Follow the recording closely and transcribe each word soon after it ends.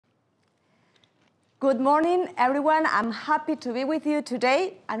Good morning, everyone. I'm happy to be with you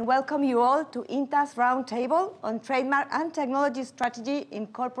today and welcome you all to INTA's Roundtable on Trademark and Technology Strategy in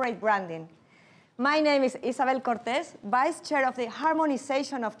Corporate Branding. My name is Isabel Cortés, Vice Chair of the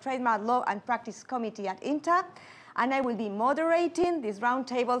Harmonization of Trademark Law and Practice Committee at INTA, and I will be moderating this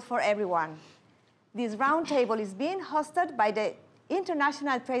roundtable for everyone. This roundtable is being hosted by the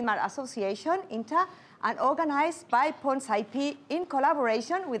International Trademark Association, INTA, and organized by PONS IP in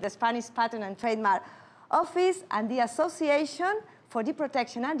collaboration with the Spanish Patent and Trademark Office and the Association for the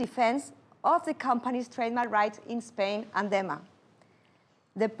Protection and Defense of the Company's Trademark Rights in Spain and DEMA.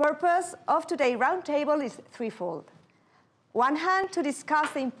 The purpose of today's roundtable is threefold. One hand, to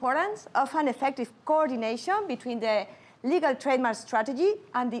discuss the importance of an effective coordination between the legal trademark strategy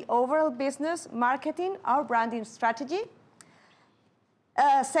and the overall business, marketing, or branding strategy.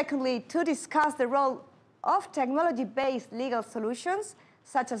 Secondly, to discuss the role of technology-based legal solutions,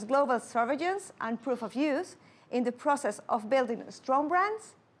 such as global surveillance and proof of use, in the process of building strong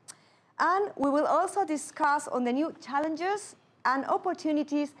brands. And we will also discuss on the new challenges and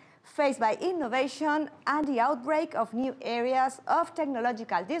opportunities faced by innovation and the outbreak of new areas of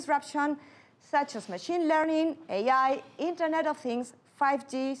technological disruption, such as machine learning, AI, Internet of Things,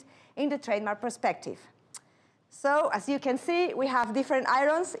 5G, in the trademark perspective. So, as you can see, we have different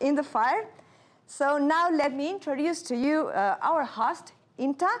irons in the fire. So now let me introduce to you our host,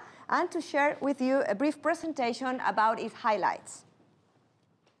 INTA, and to share with you a brief presentation about its highlights.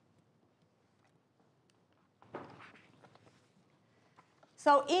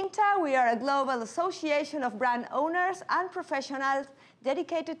 So INTA, we are a global association of brand owners and professionals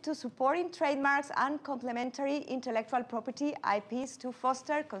dedicated to supporting trademarks and complementary intellectual property IPs to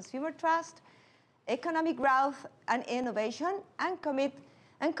foster consumer trust, economic growth, and innovation, and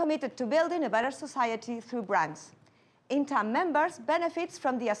committed to building a better society through brands. INTA members benefits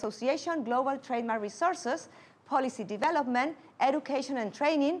from the association global trademark resources, policy development, education and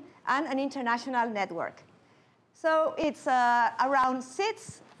training, and an international network. So it's around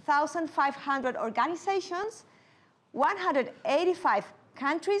 6,500 organizations, 185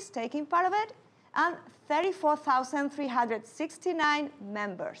 countries taking part of it, and 34,369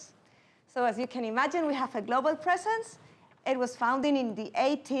 members. So as you can imagine, we have a global presence. It was founded in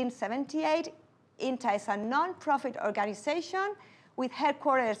 1878. INTA is a non-profit organization with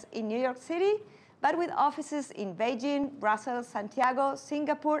headquarters in New York City, but with offices in Beijing, Brussels, Santiago,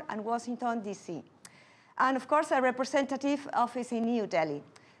 Singapore, and Washington, D.C. And of course, a representative office in New Delhi.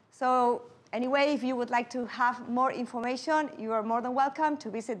 So anyway, if you would like to have more information, you are more than welcome to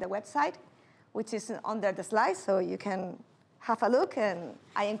visit the website, which is under the slide, so you can have a look, and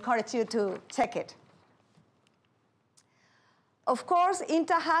I encourage you to check it. Of course,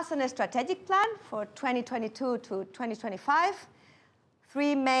 INTA has a strategic plan for 2022 to 2025.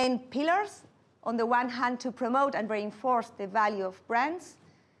 Three main pillars. On the one hand, to promote and reinforce the value of brands.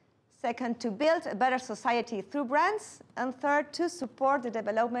 Second, to build a better society through brands. And third, to support the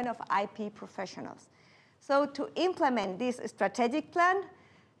development of IP professionals. So to implement this strategic plan,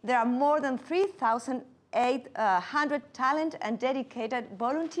 there are more than 3,800 talented and dedicated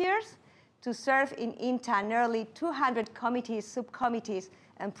volunteers to serve in INTA nearly 200 committees, subcommittees,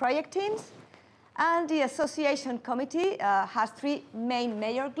 and project teams. And the association committee has three main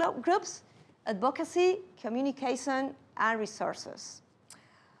major groups: advocacy, communication, and resources.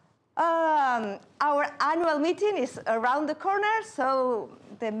 Our annual meeting is around the corner, so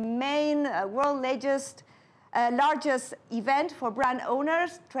the main world largest event for brand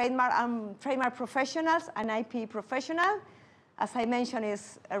owners, trademark professionals, and IP professionals, as I mentioned,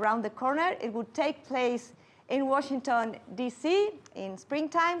 is around the corner. It would take place in Washington, D.C. in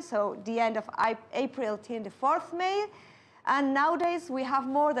springtime, so the end of April till the 4th May. And nowadays, we have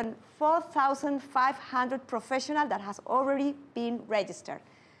more than 4,500 professionals that has already been registered.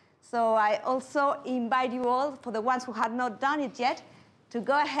 So I also invite you all, for the ones who have not done it yet, to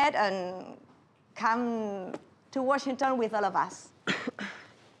go ahead and come to Washington with all of us.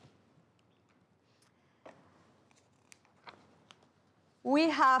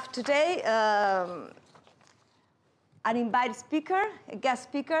 We have today an invited speaker, a guest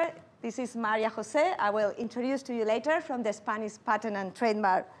speaker. This is Maria José. I will introduce to you later from the Spanish Patent and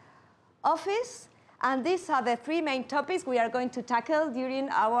Trademark Office. And these are the three main topics we are going to tackle during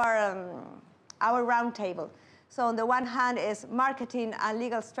our roundtable. So on the one hand is marketing and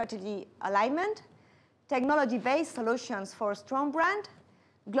legal strategy alignment, technology-based solutions for a strong brand,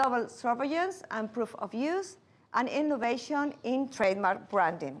 global surveillance and proof of use, and innovation in trademark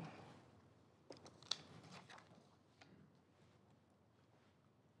branding.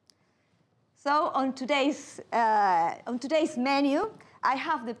 So on today's menu, I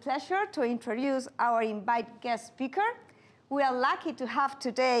have the pleasure to introduce our invited guest speaker. We are lucky to have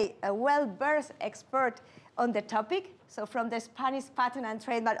today a well-versed expert on the topic. So from the Spanish Patent and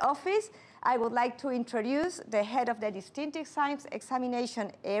Trademark Office, I would like to introduce the head of the Distinctive Signs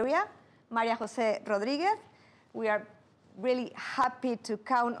Examination Area, Maria José Rodríguez. We are really happy to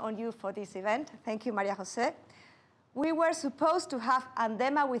count on you for this event. Thank you, Maria José. We were supposed to have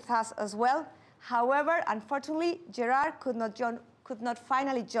Andema with us as well. However, unfortunately, Gerard could not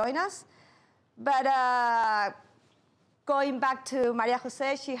finally join us. But going back to Maria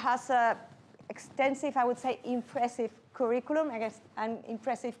José, she has an extensive, I would say, impressive curriculum, I guess, an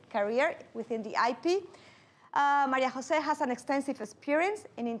impressive career within the IP. Maria José has an extensive experience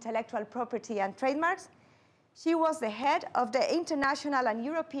in intellectual property and trademarks. She was the head of the International and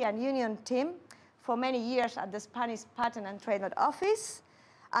European Union team for many years at the Spanish Patent and Trademark Office.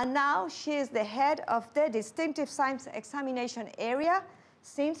 And now she is the head of the Distinctive Signs Examination Area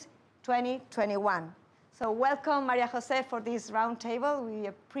since 2021. So welcome, Maria José, for this roundtable. We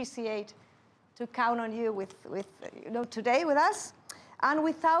appreciate to count on you today with us. And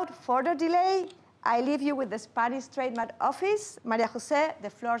without further delay, I leave you with the Spanish Trademark Office. Maria José, the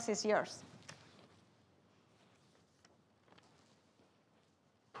floor is yours.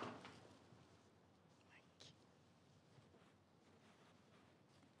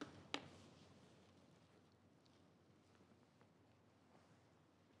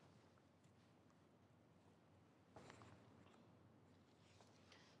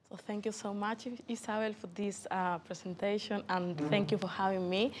 So thank you so much, Isabel, for this presentation, and thank you for having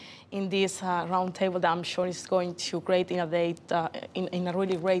me in this roundtable that I'm sure is going to create in a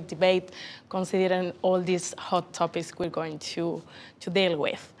really great debate, considering all these hot topics we're going to deal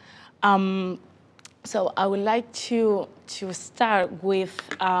with. So I would like to start with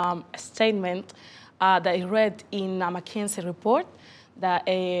a statement that I read in a McKinsey report that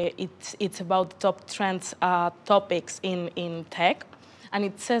it's about the top trends topics in tech. And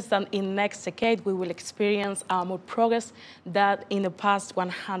it says that in the next decade, we will experience more progress than in the past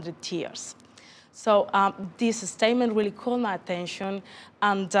 100 years. So this statement really caught my attention.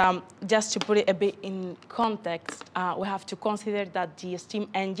 And just to put it a bit in context, we have to consider that the steam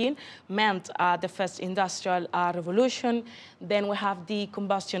engine meant the first industrial revolution. Then we have the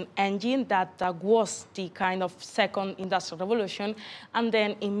combustion engine that was the kind of second industrial revolution. And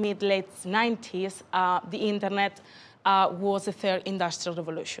then in mid-late 90s, the internet was the third industrial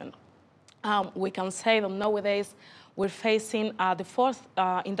revolution. We can say that nowadays we're facing the fourth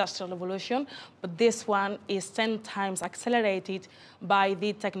industrial revolution, but this one is 10 times accelerated by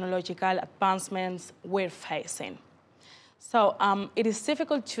the technological advancements we're facing. So it is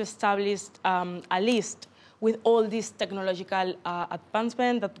difficult to establish a list with all these technological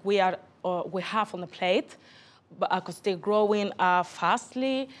advancements that we have on the plate, because they're growing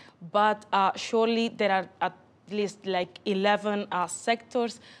fastly, but surely there are at least like 11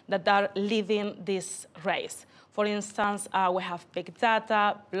 sectors that are leading this race. For instance, we have big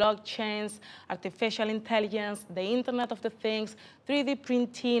data, blockchains, artificial intelligence, the Internet of the Things, 3D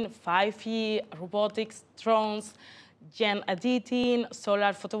printing, 5G, robotics, drones, gene editing,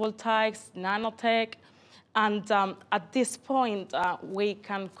 solar photovoltaics, nanotech. And at this point, we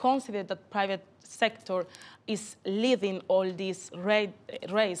can consider that private sector is leading all this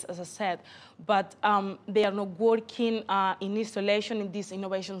race, as I said, but they are not working in isolation in this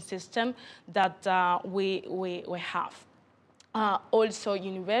innovation system that we have. Also,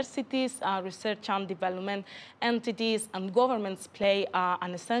 universities, research and development entities, and governments play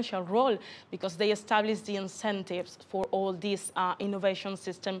an essential role because they establish the incentives for all this innovation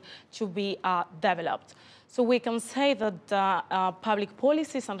system to be developed. So we can say that public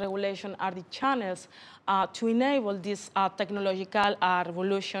policies and regulation are the channels to enable this technological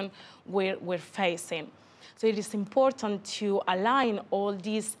revolution we're facing. So it is important to align all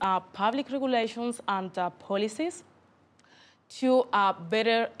these public regulations and policies to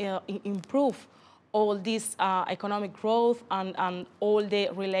better improve all this economic growth and all the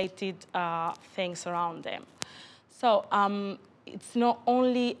related things around them. So it's not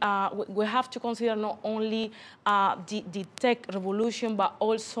only, we have to consider not only the tech revolution, but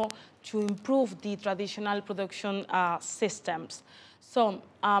also to improve the traditional production systems. So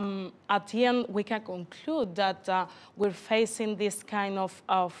at the end, we can conclude that we're facing this kind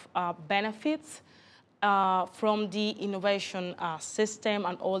of benefits from the innovation system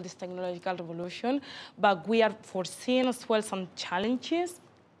and all this technological revolution, but we are foreseeing as well some challenges,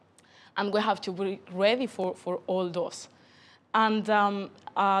 and we have to be ready for all those. And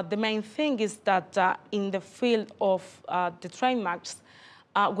the main thing is that in the field of the trademarks,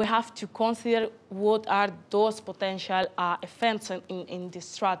 we have to consider what are those potential effects in this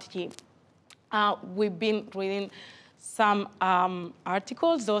strategy. We've been reading some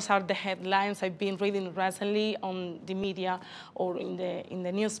articles. Those are the headlines I've been reading recently on the media or in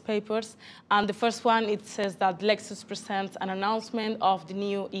the newspapers. And the first one, it says that Lexus presents an announcement of the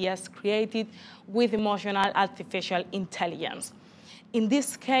new ES created with emotional artificial intelligence. In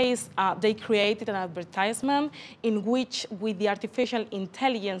this case, they created an advertisement in which, with the artificial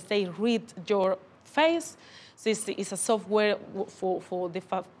intelligence, they read your face. So it's a software for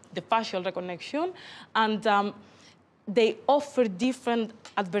the facial recognition. And they offer different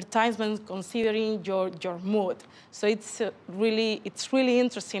advertisements considering your mood. So it's really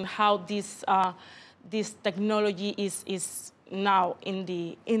interesting how this technology is now in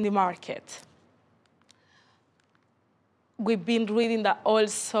the market. We've been reading that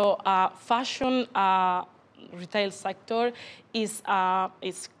also fashion retail sector is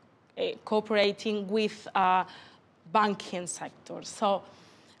cooperating with banking sector. So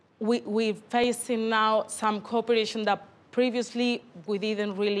we're facing now some cooperation that previously we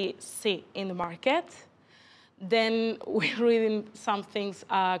didn't really see in the market. Then we're reading some things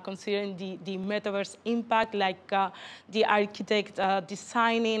considering the metaverse impact, like the architect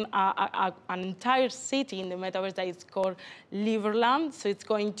designing an entire city in the metaverse that is called Liverland. So it's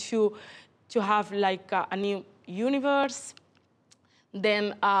going to have like a new universe.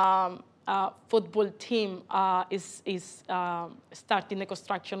 Then football team is starting the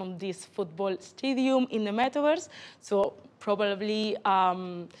construction of this football stadium in the metaverse. So probably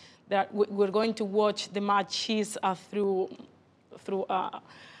we're going to watch the matches through a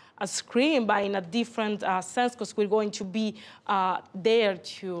screen, but in a different sense, because we're going to be there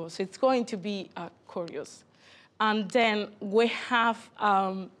too. So it's going to be curious. And then we have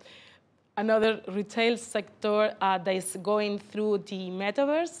another retail sector that is going through the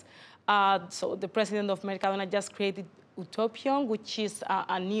metaverse. So the president of Mercadona just created Utopion, which is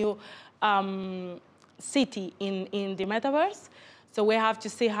a new city in the metaverse. So we have to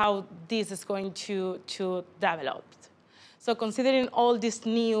see how this is going to develop. So considering all these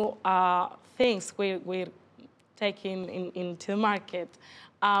new things we're taking into the market,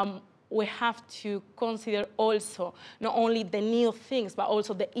 we have to consider also not only the new things, but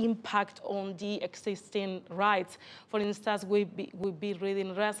also the impact on the existing rights. For instance, we've been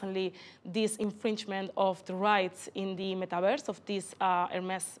reading recently this infringement of the rights in the metaverse of this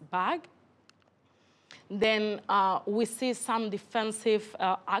Hermes bag. Then we see some defensive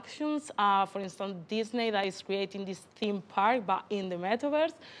actions. For instance, Disney that is creating this theme park, but in the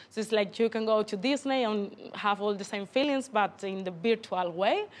metaverse. So it's like you can go to Disney and have all the same feelings, but in the virtual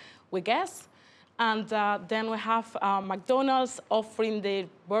way, we guess. And then we have McDonald's offering the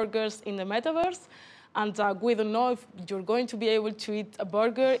burgers in the metaverse. And we don't know if you're going to be able to eat a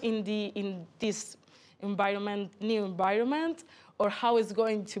burger in this environment, new environment, or how it's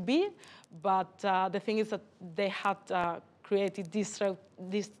going to be. But the thing is that they had created this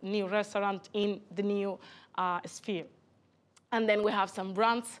new restaurant in the new sphere. And then we have some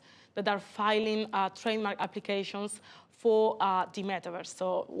brands that are filing trademark applications for the metaverse.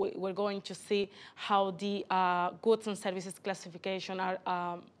 So we're going to see how the goods and services classification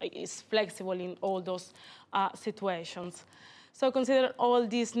is flexible in all those situations. So consider all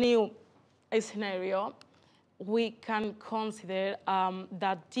this new scenario, we can consider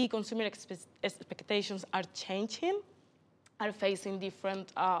that the consumer expectations are changing, are facing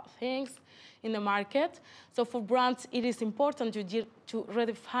different things in the market. So for brands, it is important to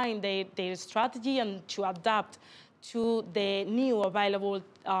redefine their strategy and to adapt to the new available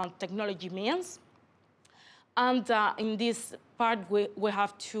technology means. And in this part, we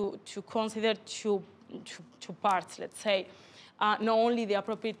have to consider two parts, let's say. Not only the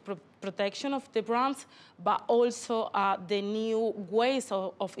appropriate protection of the brands, but also the new ways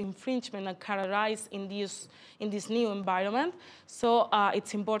of infringement that can arise in this new environment. So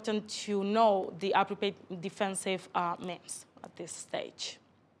it's important to know the appropriate defensive means at this stage.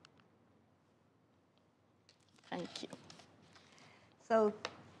 Thank you. So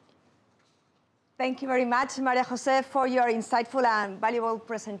thank you very much, Maria Jose, for your insightful and valuable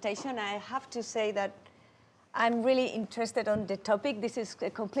presentation. I have to say that I'm really interested on the topic. This is a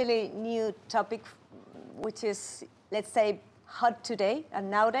completely new topic, which is, let's say, hot today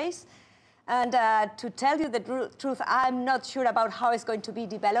and nowadays. And to tell you the truth, I'm not sure about how it's going to be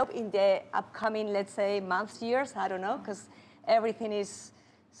developed in the upcoming, let's say, months, years. I don't know, because everything is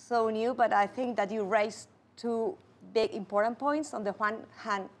so new. But I think that you raised two big important points. On the one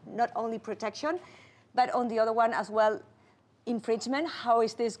hand, not only protection, but on the other one as well, infringement. How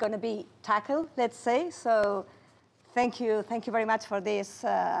is this going to be tackled, let's say? So Thank you very much for this,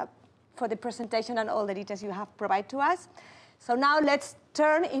 for the presentation and all the details you have provided to us. So now let's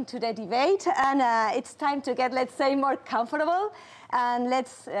turn into the debate, and it's time to get, let's say, more comfortable, and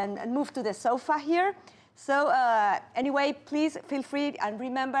let's move to the sofa here. So anyway, please feel free and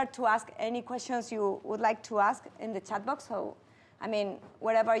remember to ask any questions you would like to ask in the chat box. So, I mean,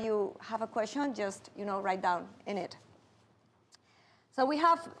 wherever you have a question, just write down in it. So we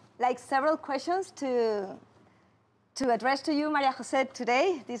have like several questions to address to you, Maria Jose,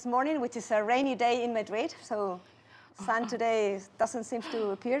 today, this morning, which is a rainy day in Madrid. So sun today doesn't seem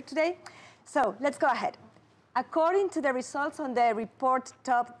to appear today. So let's go ahead. According to the results on the report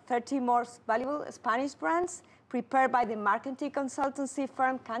Top 30 Most Valuable Spanish Brands prepared by the marketing consultancy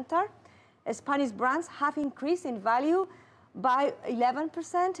firm Kantar, Spanish brands have increased in value by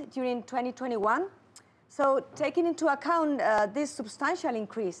 11% during 2021. So taking into account this substantial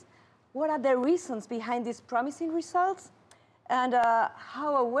increase, what are the reasons behind these promising results? And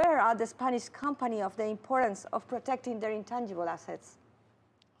how aware are the Spanish company of the importance of protecting their intangible assets?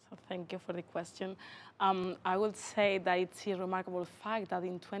 So thank you for the question. I would say that it's a remarkable fact that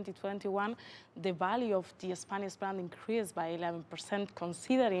in 2021, the value of the Spanish brand increased by 11%,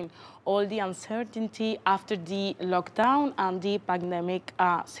 considering all the uncertainty after the lockdown and the pandemic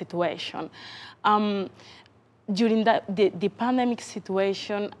situation. During the pandemic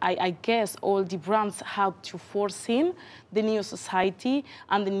situation, I guess all the brands had to foresee the new society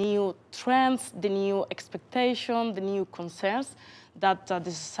and the new trends, the new expectations, the new concerns that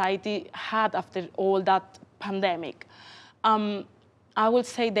the society had after all that pandemic. I would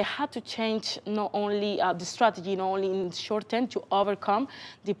say they had to change not only the strategy, not only in the short term to overcome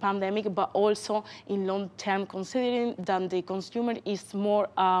the pandemic, but also in long term, considering that the consumer is more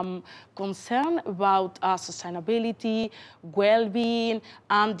concerned about sustainability, well-being,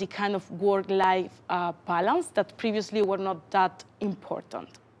 and the kind of work-life balance that previously were not that important.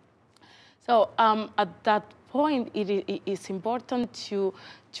 So at that point, it is important to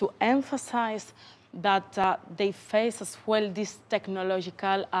emphasize that they face as well this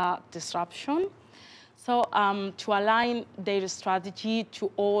technological disruption. So to align their strategy to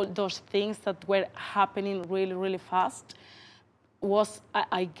all those things that were happening really, really fast was,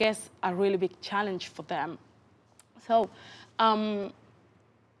 I guess, a really big challenge for them. So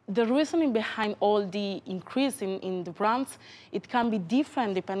the reasoning behind all the increase in the brands, it can be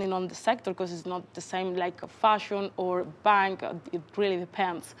different depending on the sector, because it's not the same like a fashion or bank. It really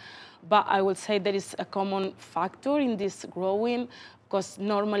depends. But I would say there is a common factor in this growing, because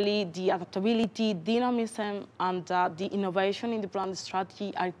normally the adaptability, dynamism, and the innovation in the brand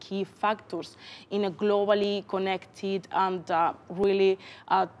strategy are key factors in a globally connected and really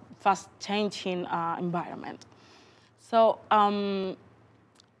fast-changing environment. So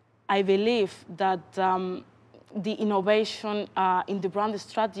I believe that the innovation in the brand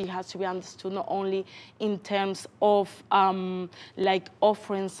strategy has to be understood not only in terms of like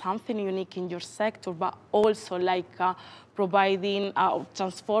offering something unique in your sector, but also like providing,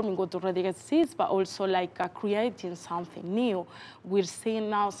 transforming what already exists, but also like creating something new. We're seeing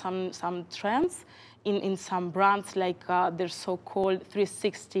now some trends in some brands, like their so-called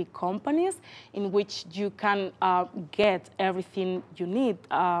 360 companies, in which you can get everything you need.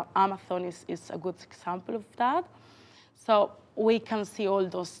 Amazon is a good example of that. So we can see all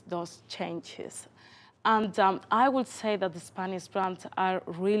those changes. And I would say that the Spanish brands are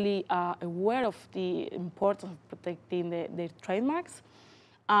really aware of the importance of protecting their trademarks.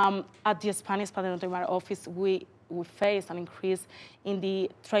 At the Spanish Patent and Trademark Office, we face an increase in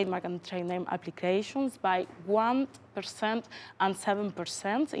the trademark and trade name applications by 1% and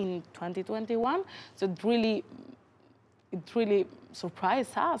 7% in 2021. So it really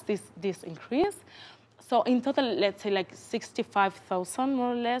surprised us, this increase. So in total, let's say like 65,000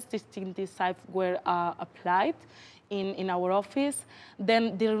 more or less distinctive types were applied in our office.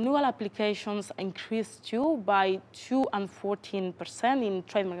 Then the renewal applications increased too by 2% and 14% in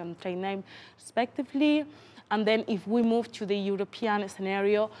trademark and trade name respectively. And then if we move to the European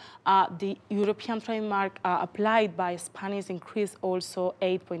scenario, the European trademark applied by Spanish increased also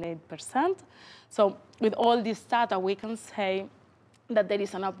 8.8%. So with all this data, we can say that there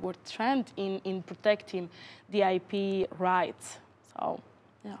is an upward trend in protecting the IP rights. So,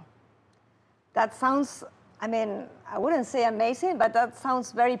 yeah. That sounds, I mean, I wouldn't say amazing, but that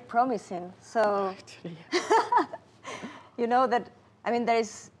sounds very promising. So, actually, you know that, I mean, there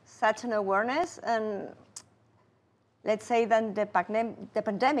is such an awareness, and let's say then the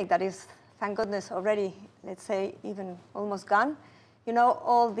pandemic that is, thank goodness, already, let's say, even almost gone. You know,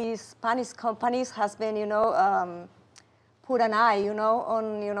 all these Spanish companies has been, put an eye,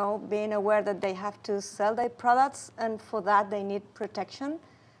 on, being aware that they have to sell their products, and for that they need protection.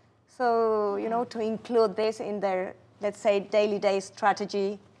 So, to include this in their, let's say, daily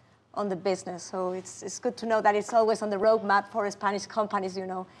strategy on the business. So it's good to know that it's always on the roadmap for Spanish companies,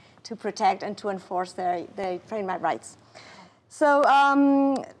 to protect and to enforce their trademark rights. So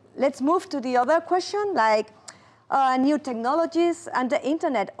let's move to the other question, like new technologies and the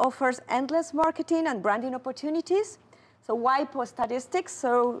internet offers endless marketing and branding opportunities. So WIPO statistics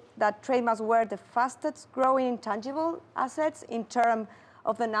show that trademarks were the fastest growing intangible assets in terms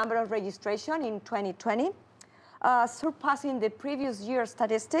of the number of registration in 2020, surpassing the previous year's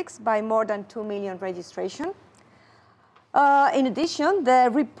statistics by more than 2 million registration. In addition, the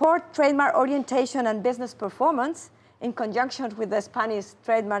report Trademark Orientation and Business Performance, in conjunction with the Spanish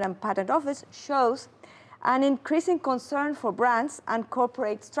Trademark and Patent Office, shows an increasing concern for brands and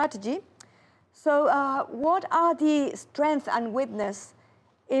corporate strategy. So what are the strengths and weaknesses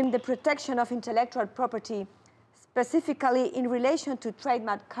in the protection of intellectual property, specifically in relation to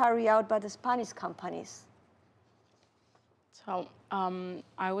trademark carried out by the Spanish companies? So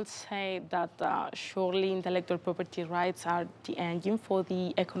I would say that surely intellectual property rights are the engine for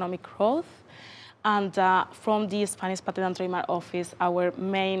the economic growth. And from the Spanish Patent and Trademark Office,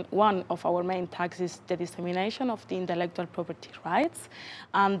 one of our main tasks is the dissemination of the intellectual property rights.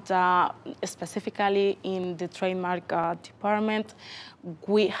 And specifically in the trademark department,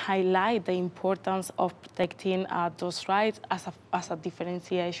 we highlight the importance of protecting those rights as a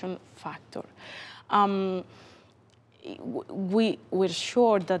differentiation factor. We're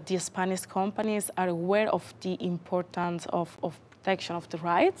sure that the Spanish companies are aware of the importance of protection of the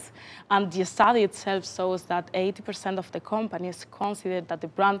rights, and the study itself shows that 80% of the companies consider that the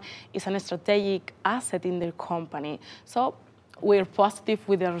brand is a strategic asset in their company. So we're positive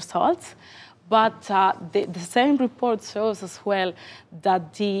with the results, but the same report shows as well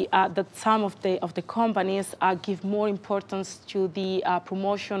that that some of the companies give more importance to the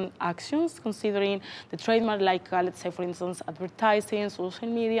promotion actions, considering the trademark, like let's say, for instance, advertising, social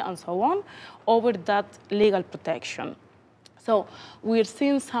media, and so on, over that legal protection. So we're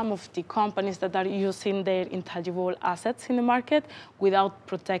seeing some of the companies that are using their intangible assets in the market without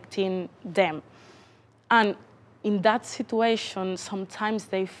protecting them. And in that situation, sometimes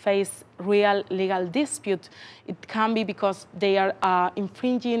they face real legal dispute. It can be because they are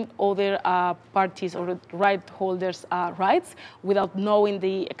infringing other parties or right holders' rights without knowing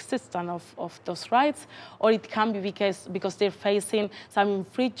the existence of those rights, or it can be because they're facing some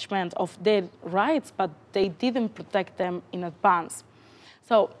infringement of their rights, but they didn't protect them in advance.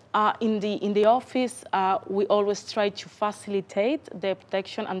 So in the office, we always try to facilitate the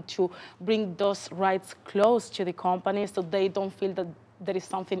protection and to bring those rights close to the company so they don't feel that there is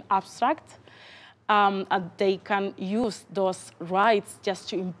something abstract. And they can use those rights just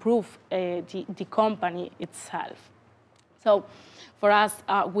to improve the company itself. So for us,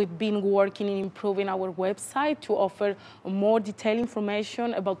 we've been working in improving our website to offer more detailed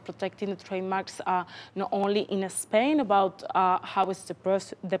information about protecting the trademarks, not only in Spain about how is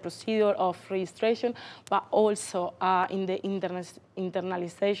the procedure of registration, but also in the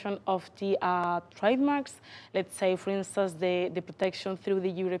internalization of the trademarks. Let's say, for instance, the protection through the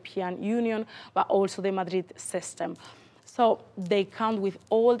European Union, but also the Madrid system. So they come with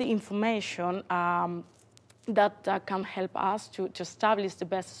all the information that can help us to establish the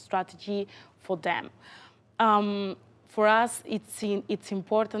best strategy for them. For us, it's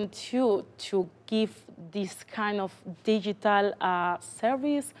important to give this kind of digital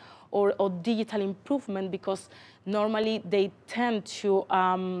service or digital improvement, because normally they tend to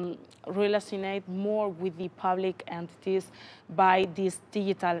relate more with the public entities by these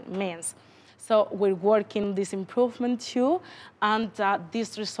digital means. So we're working this improvement too, and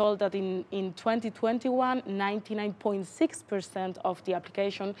this resulted in 2021, 99.6% of the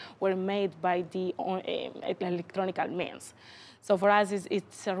application were made by the electronic means. So for us,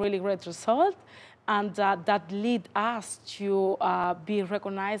 it's a really great result, and that led us to be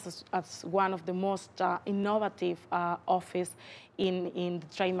recognized as one of the most innovative office in the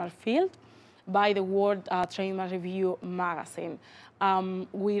trademark field by the World Trademark Review magazine.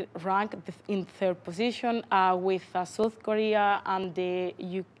 We ranked in third position with South Korea and the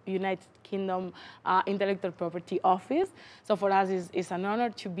United Kingdom Intellectual Property Office. So for us, it's an honor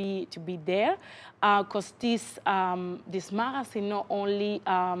to be there, because this magazine not only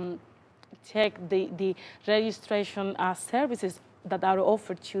check the registration services that are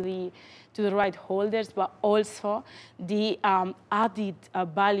offered to the right holders, but also the added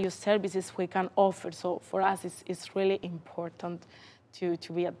value services we can offer. So for us, it's really important to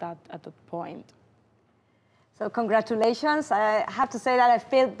be at that point. So congratulations. I have to say that I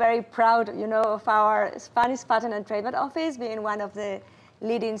feel very proud, of our Spanish Patent and Trademark Office being one of the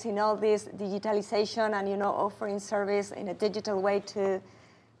leadings in all this digitalization and, offering service in a digital way to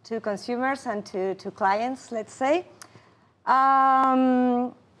consumers and to clients, let's say.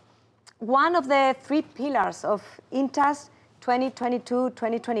 One of the 3 pillars of INTA's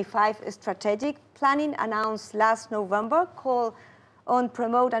 2022-2025 strategic planning announced last November called on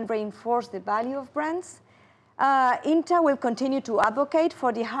promote and reinforce the value of brands. INTA will continue to advocate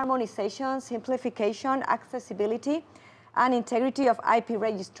for the harmonization, simplification, accessibility, and integrity of IP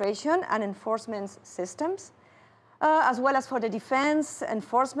registration and enforcement systems, as well as for the defense,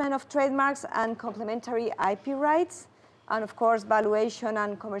 enforcement of trademarks and complementary IP rights, and of course, valuation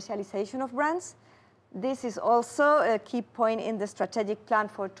and commercialization of brands. This is also a key point in the strategic plan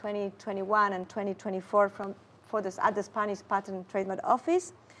for 2021 and 2024 at the Spanish Patent and Trademark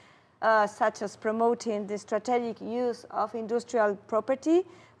Office, such as promoting the strategic use of industrial property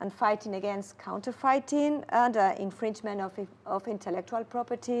and fighting against counterfeiting and infringement of intellectual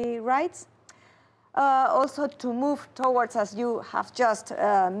property rights. Also to move towards, as you have just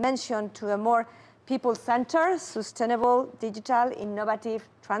mentioned, to a more people-centered, sustainable, digital, innovative,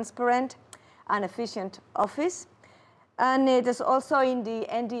 transparent, and efficient office. And it is also in the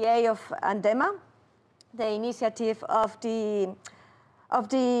NDA of ANDEMA, the initiative of the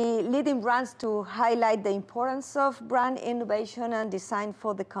leading brands to highlight the importance of brand innovation and design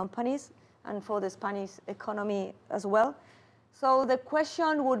for the companies and for the Spanish economy as well. So the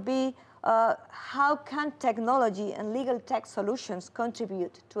question would be, how can technology and legal tech solutions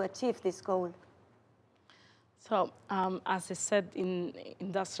contribute to achieve this goal? So, as I said,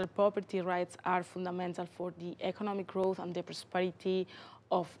 industrial property rights are fundamental for the economic growth and the prosperity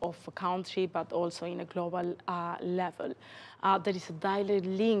of a country, but also in a global level. There is a direct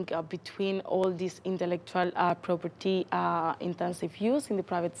link between all this intellectual property intensive use in the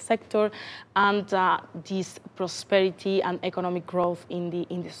private sector and this prosperity and economic growth in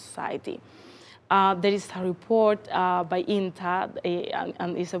the society. There is a report by INTA,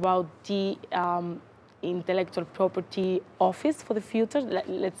 and it's about the intellectual property office for the future,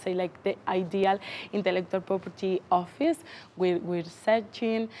 let's say like the ideal intellectual property office we're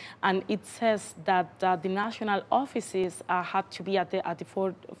searching, and it says that the national offices had to be at the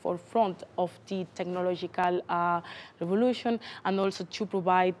forefront of the technological revolution and also to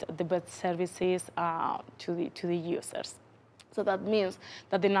provide the best services to the users. So that means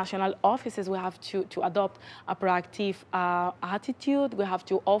that the national offices will have to adopt a proactive attitude. We have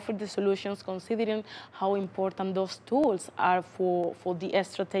to offer the solutions considering how important those tools are for the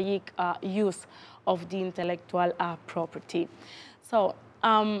strategic use of the intellectual property. So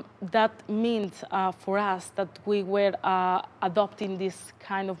that means for us that we were adopting this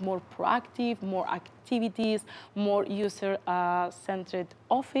kind of more proactive, more activities, more user-centered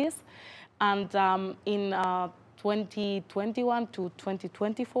office. And in 2021 to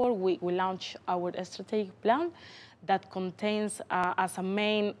 2024, we launched our strategic plan that contains as a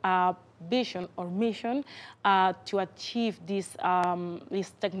main vision or mission to achieve this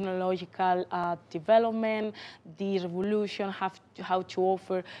technological development, the revolution, how to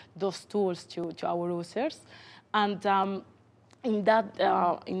offer those tools to our users. And in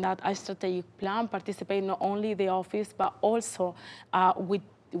that strategic plan participate not only the office, but also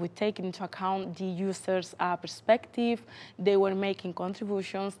we take into account the user's perspective. They were making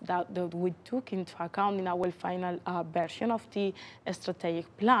contributions that we took into account in our final version of the strategic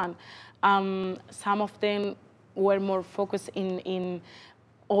plan. Some of them were more focused in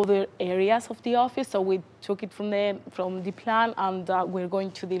other areas of the office, so we took it from the plan, and we're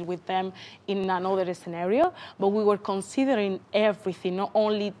going to deal with them in another scenario. But we were considering everything, not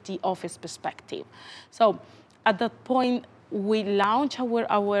only the office perspective. So at that point, we launched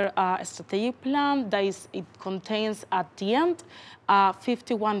our strategic plan. It contains at the end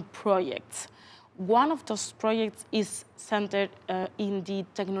 51 projects. One of those projects is centered in the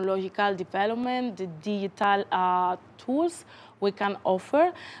technological development, the digital tools we can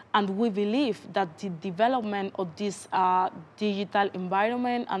offer, and we believe that the development of this digital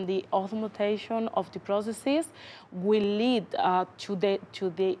environment and the automation of the processes will lead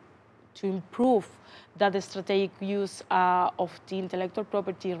to improve that the strategic use of the intellectual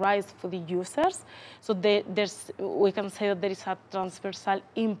property rights for the users. So we can say that there is a transversal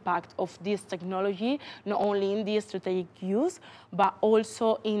impact of this technology, not only in the strategic use, but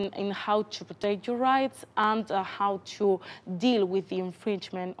also in how to protect your rights and how to deal with the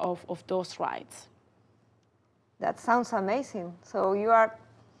infringement of those rights. That sounds amazing. So you are,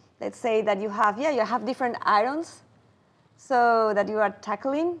 let's say that you have different irons. so that you are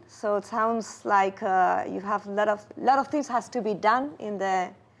tackling. So it sounds like you have a lot of things has to be done in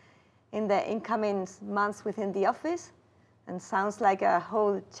the incoming months within the office, and sounds like a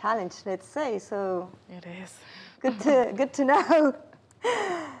whole challenge, let's say. So it is good to know.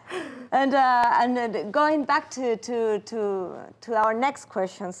 And going back to our next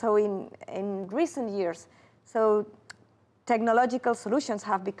question. So in recent years, so technological solutions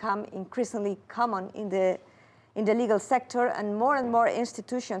have become increasingly common in the legal sector, and more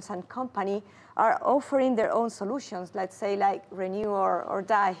institutions and companies are offering their own solutions, let's say like renew or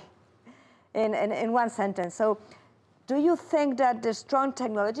die in one sentence. So do you think that the strong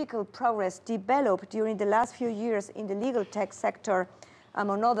technological progress developed during the last few years in the legal tech sector,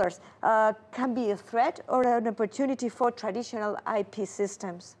 among others, can be a threat or an opportunity for traditional IP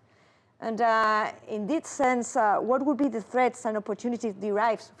systems? And in this sense, what would be the threats and opportunities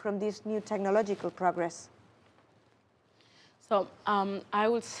derived from this new technological progress? So I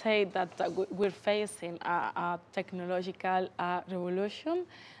would say that we're facing a technological revolution,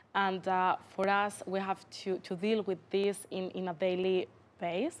 and for us, we have to deal with this in a daily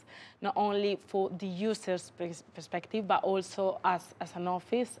base, not only for the user's perspective, but also as an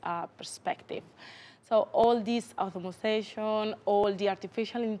office perspective. So all this automation, all the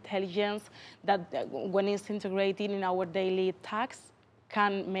artificial intelligence that when it's integrated in our daily tasks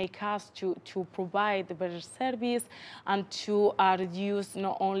can make us to provide a better service and to reduce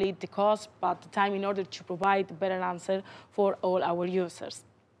not only the cost, but the time in order to provide a better answer for all our users.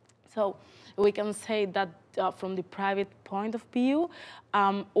 So we can say that from the private point of view,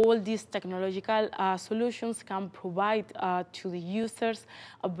 all these technological solutions can provide to the users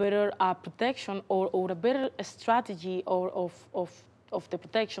a better protection or a better strategy of the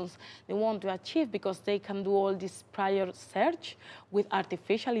protections they want to achieve, because they can do all this prior search with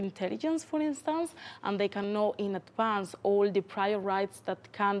artificial intelligence, for instance, and they can know in advance all the prior rights that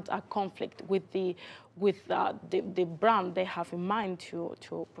can't conflict with the brand they have in mind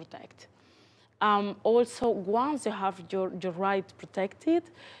to protect. Also, once you have your right protected,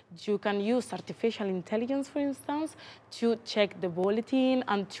 you can use artificial intelligence, for instance, to check the bulletin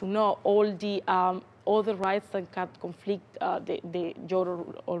and to know all the other rights that can conflict your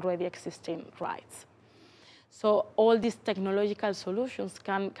already existing rights. So all these technological solutions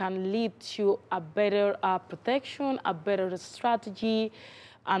can lead to a better protection, a better strategy,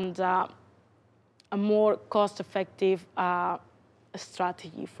 and a more cost-effective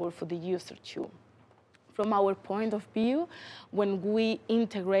strategy for the user too. From our point of view, when we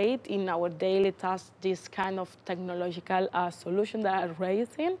integrate in our daily tasks this kind of technological solution that are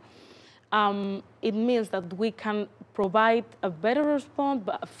raising, it means that we can provide a better response,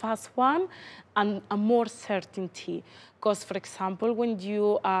 but a fast one, and a more certainty. Because, for example, when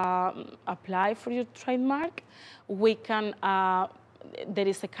you apply for your trademark, we can there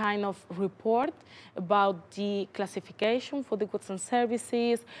is a kind of report about the classification for the goods and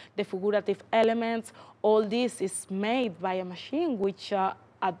services, the figurative elements. All this is made by a machine, which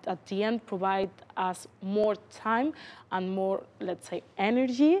at the end provide us more time and more, let's say,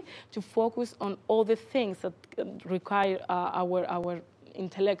 energy to focus on all the things that require our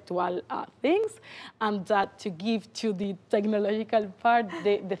intellectual things, and to give to the technological part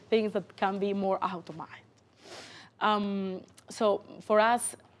the things that can be more automated. So for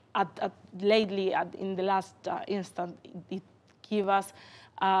us, lately, in the last instant, it gives us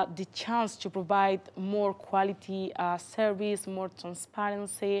the chance to provide more quality service, more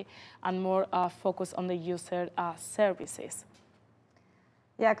transparency, and more focus on the user services.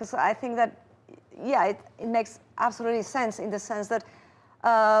 Yeah, because I think that, yeah, it makes absolutely sense in the sense that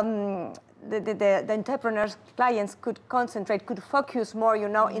the entrepreneurs, clients could concentrate, could focus more,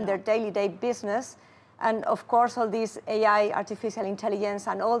 in their daily business. And of course, all these AI, artificial intelligence,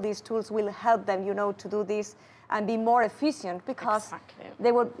 and all these tools will help them, to do this and be more efficient, because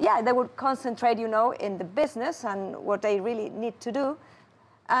they would concentrate, in the business and what they really need to do,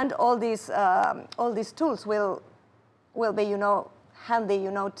 and all these tools will be, handy,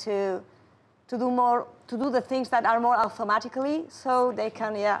 to do the things that are more automatically, so they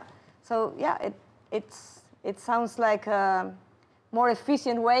can, it sounds like a more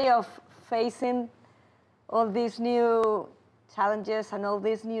efficient way of facing all these new challenges and all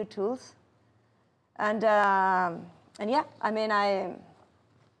these new tools. And yeah, I mean, I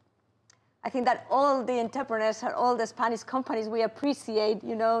think that all the entrepreneurs and all the Spanish companies, we appreciate,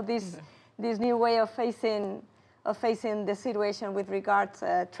 this new way of facing the situation with regards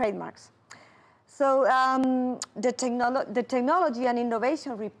to trademarks. So the Technology and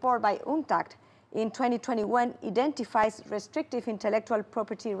Innovation Report by UNTAC in 2021 identifies restrictive intellectual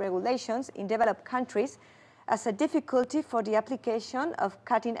property regulations in developed countries as a difficulty for the application of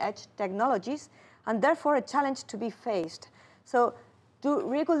cutting-edge technologies, and therefore a challenge to be faced. So, do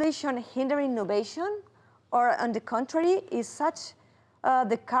regulation hinder innovation, or on the contrary, is such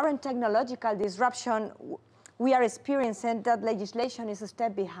the current technological disruption we are experiencing that legislation is a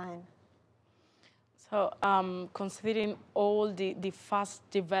step behind? So considering all the fast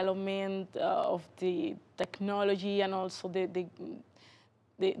development of the technology and also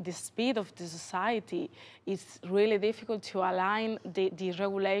the speed of the society, it's really difficult to align the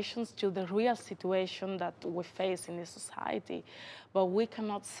regulations to the real situation that we face in the society. But we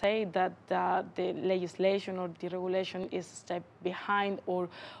cannot say that the legislation or the regulation is a step behind or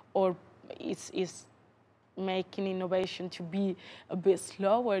is making innovation to be a bit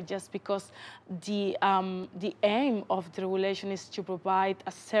slower, just because the aim of the regulation is to provide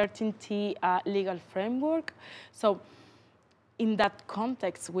a certainty legal framework. So in that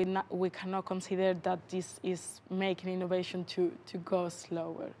context, we cannot consider that this is making innovation to go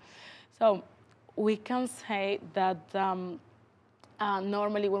slower. So we can say that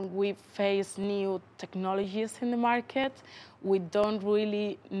normally when we face new technologies in the market, we don't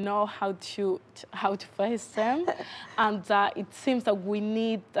really know how to face them. And it seems that we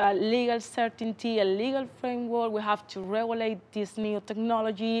need legal certainty, a legal framework. We have to regulate this new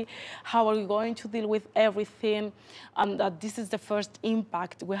technology. How are we going to deal with everything? And this is the first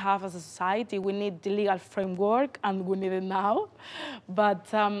impact we have as a society. We need the legal framework, and we need it now.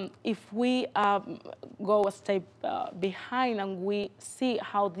 But if we go a step behind and we see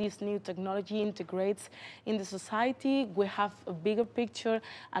how this new technology integrates in the society, we have a bigger picture,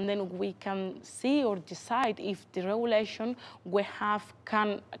 and then we can see or decide if the regulation we have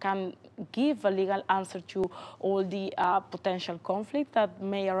can give a legal answer to all the potential conflict that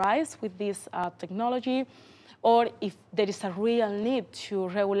may arise with this technology, or if there is a real need to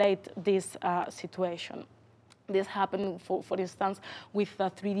regulate this situation. This happened, for instance, with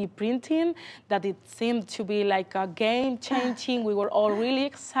 3D printing, that it seemed to be like a game-changing. We were all really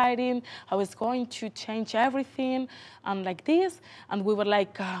excited how it's going to change everything and like this. And we were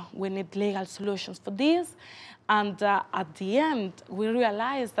like, we need legal solutions for this. And at the end, we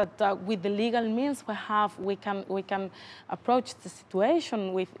realized that with the legal means we have, we can approach the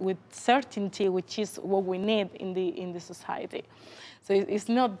situation with certainty, which is what we need in the society. So it's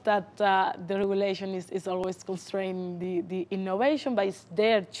not that the regulation is always constraining the innovation, but it's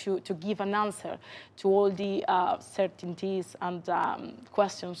there to give an answer to all the certainties and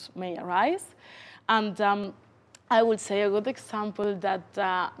questions may arise. And I would say a good example that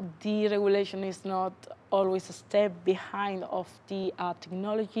the regulation is not always a step behind of the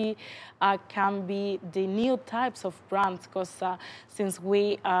technology can be the new types of brands, because since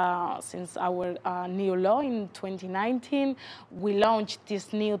our new law in 2019, we launched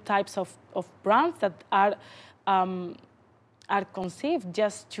these new types of brands that are conceived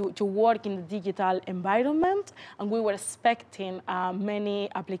just to work in the digital environment, and we were expecting many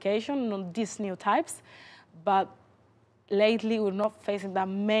applications on these new types, but lately, we're not facing that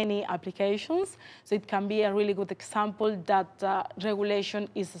many applications, so it can be a really good example that regulation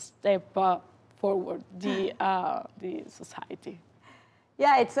is a step forward the society.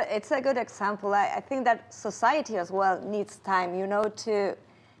 Yeah, it's a good example. I think that society as well needs time, to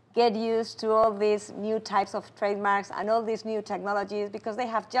get used to all these new types of trademarks and all these new technologies, because they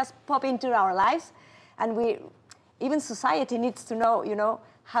have just popped into our lives, and even society needs to know,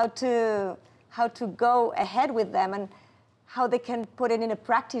 how to go ahead with them and how they can put it in a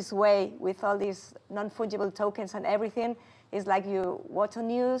practice way with all these non-fungible tokens and everything. Is like you watch on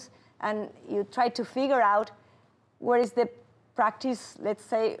news and you try to figure out where is the practice, let's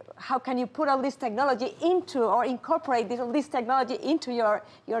say, how can you put all this technology into, or incorporate all this technology into your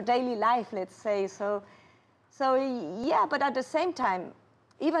daily life, let's say. So yeah, but at the same time,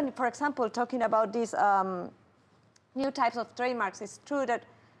 even, for example, talking about these new types of trademarks, it's true that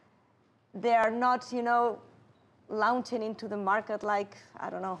they are not, launching into the market like, I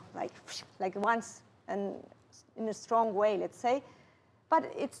don't know, like once and in a strong way, let's say.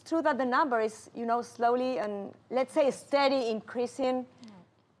 But it's true that the number is, slowly and, let's say, steady increasing,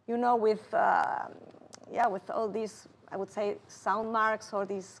 with all these, I would say, sound marks or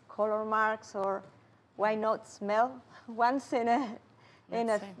these color marks, or why not smell once in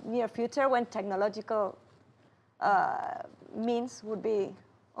a near future when technological means would be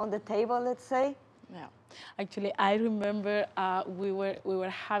on the table, let's say. Yeah, actually, I remember we were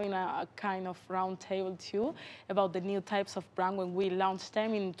having a kind of round table too about the new types of brand when we launched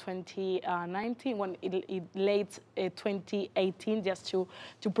them in 2019, when it late 2018, just to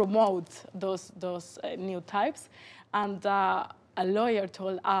promote those new types. And a lawyer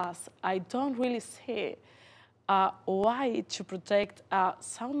told us, I don't really see why to protect a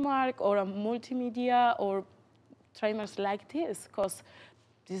soundmark or a multimedia or trademarks like this, because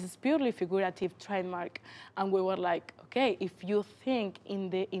this is purely figurative trademark. And we were like, okay, if you think in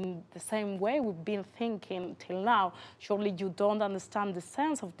the same way we've been thinking till now, surely you don't understand the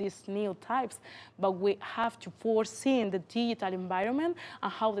sense of these new types, but we have to foresee in the digital environment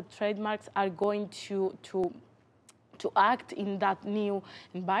and how the trademarks are going to act in that new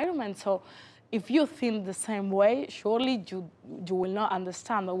environment. So if you think the same way, surely you will not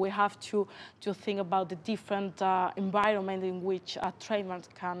understand, but we have to think about the different environment in which a trademark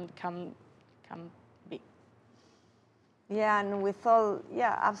can be. Yeah, and with all,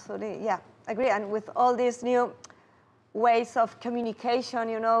 yeah, absolutely, yeah, agree. And with all these new ways of communication,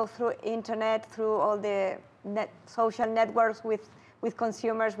 you know, through internet, through all the social networks with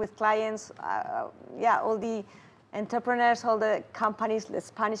consumers, with clients, yeah, all the entrepreneurs, all the companies, the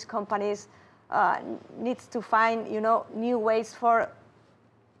Spanish companies, needs to find, you know, new ways for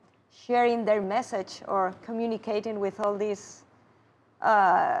sharing their message or communicating with all these,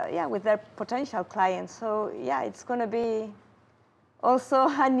 yeah, with their potential clients. So yeah, it's going to be also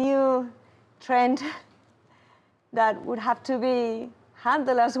a new trend that would have to be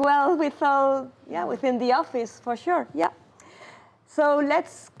handled as well with all, yeah, within the office for sure. Yeah. So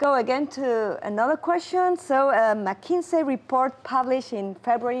let's go again to another question. So a McKinsey report published in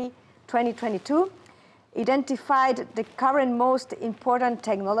February 2022 identified the current most important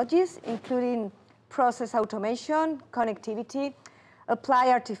technologies, including process automation, connectivity, applied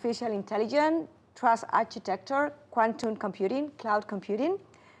artificial intelligence, trust architecture, quantum computing, cloud computing,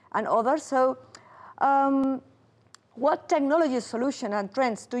 and others. So what technology solution and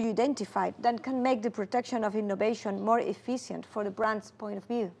trends do you identify that can make the protection of innovation more efficient for the brand's point of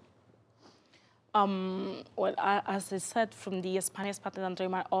view? Well, as I said, from the Spanish Patent and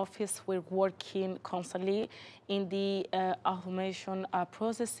Trademark Office, we're working constantly in the automation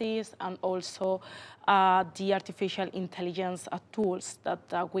processes and also the artificial intelligence tools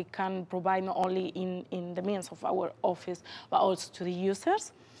that we can provide not only in the means of our office, but also to the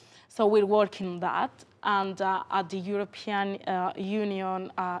users. So we're working on that. And at the European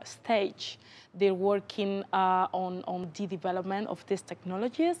Union stage, they're working on the development of these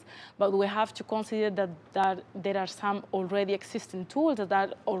technologies, but we have to consider that there are some already existing tools that are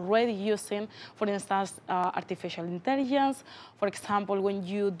already using, for instance, artificial intelligence. For example, when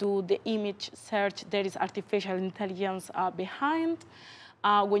you do the image search, there is artificial intelligence behind.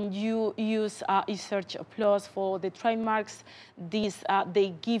 When you use eSearch Plus for the trademarks,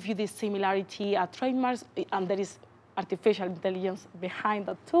 they give you this similarity trademarks, and there is artificial intelligence behind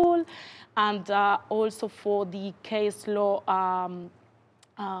the tool. And also for the case law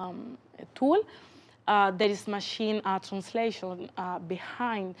tool, there is machine translation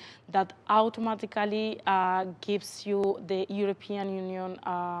behind that automatically gives you the European Union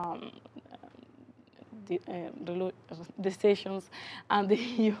decisions and the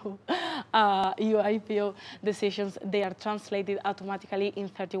EU IPO decisions. They are translated automatically in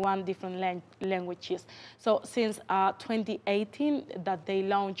 31 different languages. So since 2018 that they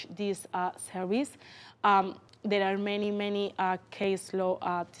launched this service, there are many case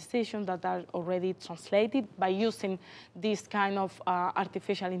law decisions that are already translated by using this kind of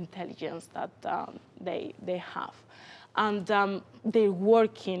artificial intelligence that they have. And they're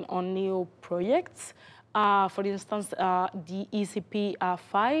working on new projects. For instance, the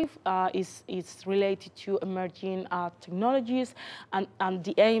ECP5 is related to emerging technologies, and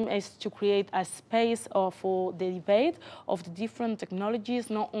the aim is to create a space for the debate of the different technologies,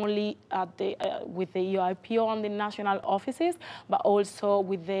 not only with the EU IPO and the national offices, but also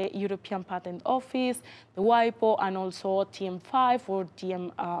with the European Patent Office, the WIPO, and also TM5 or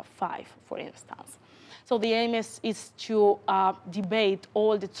DM5, for instance. So the aim is to debate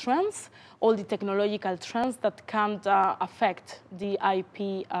all the trends, all the technological trends that can affect the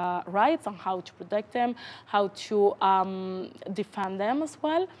IP rights and how to protect them, how to defend them as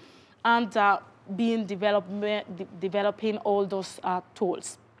well, and developing all those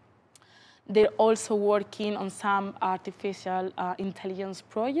tools. They're also working on some artificial intelligence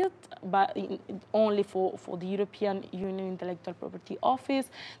project, but only for the European Union Intellectual Property Office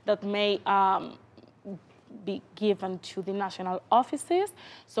that may be given to the national offices.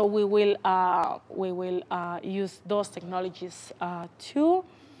 So we will use those technologies too.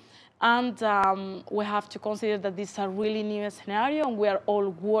 And we have to consider that this is a really new scenario, and we are all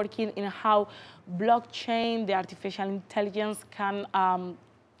working in how blockchain, the artificial intelligence, can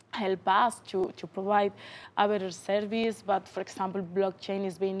help us to provide a better service. But for example, blockchain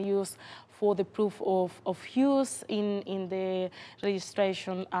is being used for the proof of use in the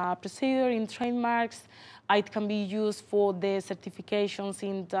registration procedure in trademarks. It can be used for the certifications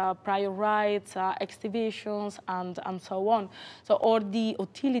in the prior rights, exhibitions, and so on. So all the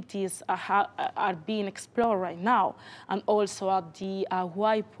utilities are being explored right now. And also at the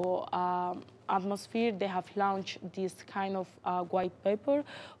WIPO atmosphere, they have launched this kind of white paper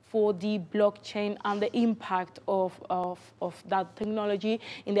for the blockchain and the impact of that technology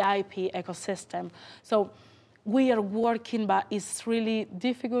in the IP ecosystem. So we are working, but it's really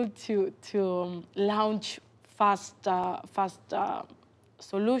difficult to launch fast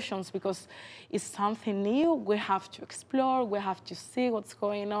solutions because it's something new. We have to explore, we have to see what's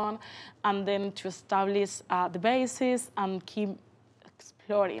going on, and then to establish the basis and keep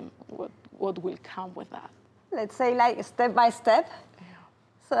exploring what will come with that. Let's say like step by step.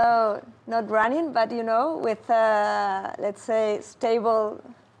 So not running, but with let's say stable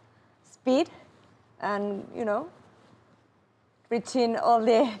speed, and reaching all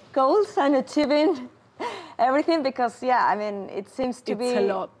the goals and achieving everything. Because I mean, it seems to be a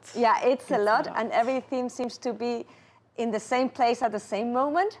lot. Yeah, it's a lot, and everything seems to be in the same place at the same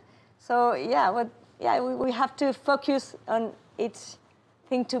moment. So we have to focus on each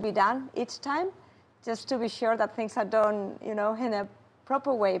thing to be done each time, just to be sure that things are done in a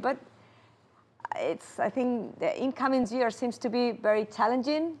proper way. But I think the incoming year seems to be very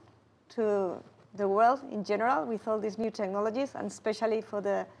challenging to the world in general with all these new technologies, and especially for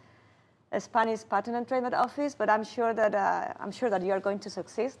the Spanish Patent and Trademark Office. But I'm sure that you are going to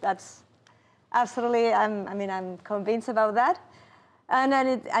succeed. That's absolutely. I'm convinced about that. And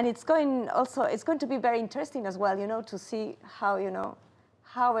it's going to be very interesting as well, to see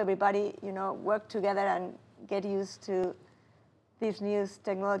how everybody work together and get used to these new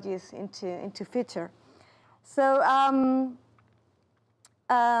technologies into future. So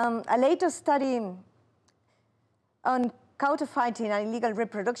a latest study on counterfeiting and illegal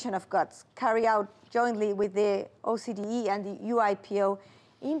reproduction of goods carried out jointly with the OCDE and the UIPO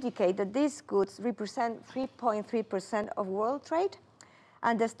indicate that these goods represent 3.3% of world trade,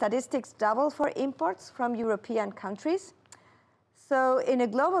 and the statistics double for imports from European countries. So in a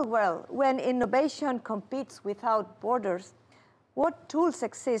global world, when innovation competes without borders, what tools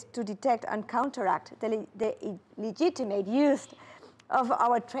exist to detect and counteract the illegitimate use of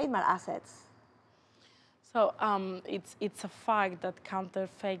our trademark assets? So it's a fact that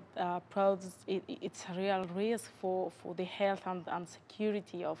counterfeit products, it's a real risk for the health and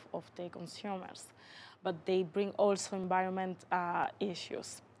security of the consumers, but they bring also environment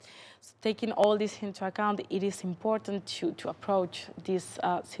issues. So taking all this into account, it is important to approach this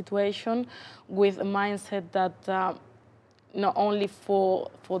situation with a mindset that not only for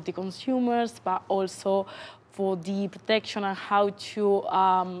the consumers, but also for the protection and how to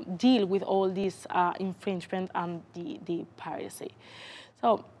deal with all this infringement and the piracy.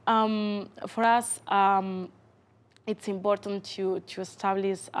 So for us, it's important to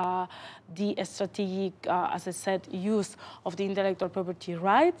establish the strategic, as I said, use of the intellectual property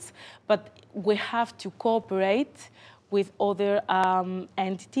rights, but we have to cooperate with other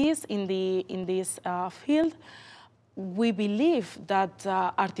entities in this field. We believe that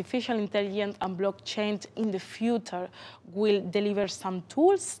artificial intelligence and blockchain in the future will deliver some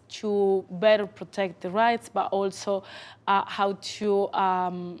tools to better protect the rights, but also how to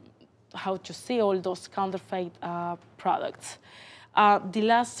see all those counterfeit products. The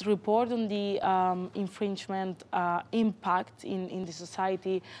last report on the infringement impact in the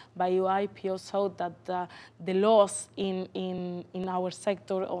society by UIPO showed that the loss in our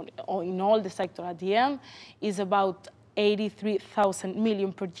sector, or in all the sector at the end, is about 83,000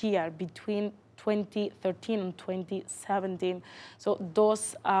 million per year between 2013 and 2017. So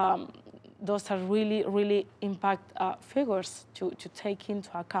those are really, really impact figures to take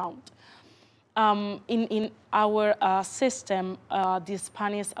into account. In our system, the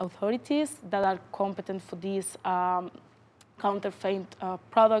Spanish authorities that are competent for these counterfeit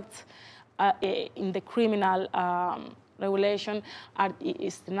products in the criminal regulation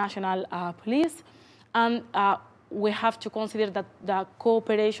is the national police, and we have to consider that the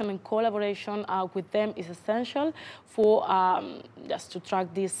cooperation and collaboration with them is essential for just to track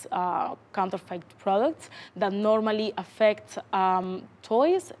these counterfeit products that normally affect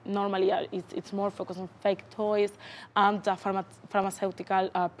toys. Normally, it's more focused on fake toys and pharmaceutical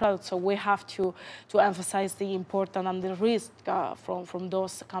products. So we have to emphasize the importance and the risk from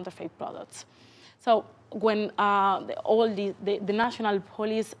those counterfeit products. So when all the national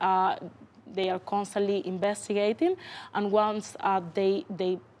police they are constantly investigating, and once they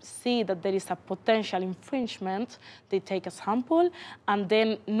see that there is a potential infringement, they take a sample, and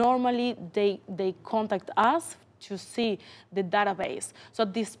then normally they contact us to see the database. So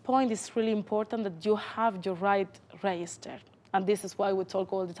at this point, it's really important that you have your right registered. And this is why we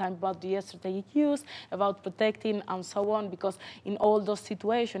talk all the time about the strategic use, about protecting and so on, because in all those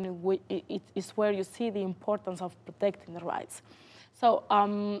situations, it is where you see the importance of protecting the rights. So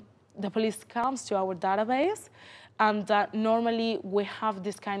the police comes to our database, and normally we have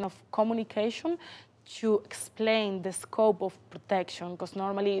this kind of communication to explain the scope of protection, because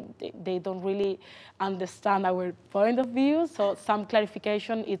normally they don't really understand our point of view, so some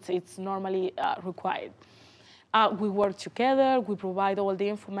clarification it's normally required. We work together, we provide all the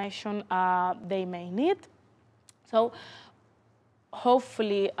information they may need. So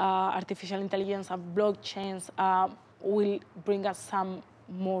hopefully artificial intelligence and blockchains will bring us some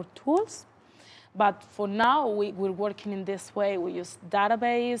more tools. But for now, we're working in this way. We use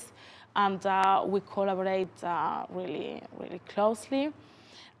database, and we collaborate really, really closely.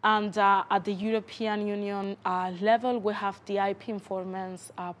 And at the European Union level, we have the IP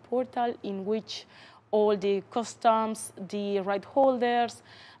Informants portal, in which all the customs, the right holders,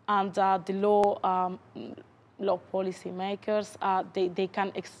 and the law policy makers, they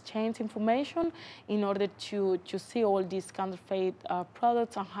can exchange information in order to see all these counterfeit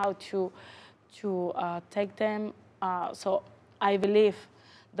products and how to take them. So I believe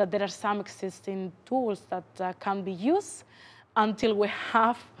that there are some existing tools that can be used until we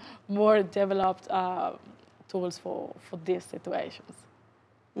have more developed tools for these situations.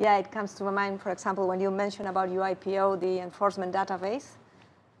 Yeah, it comes to my mind, for example, when you mentioned about UIPO, the enforcement database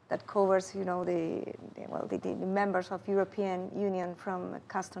that covers, you know, the members of European Union from a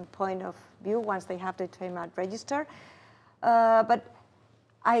custom point of view once they have the trademark register. But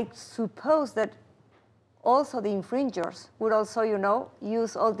I suppose that also the infringers would also, you know,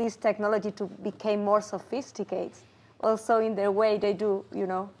 use all this technology to become more sophisticated, also in the way they do, you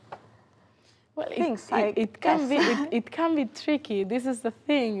know, well, things. It can be tricky. This is the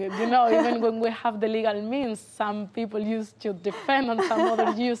thing, you know. Even when we have the legal means, some people used to defend, and some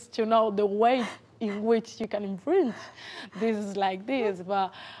others used to know the way in which you can infringe. This is like this,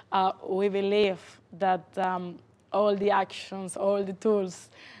 but we believe that all the actions, all the tools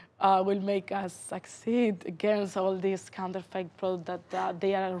will make us succeed against all these counterfeit products that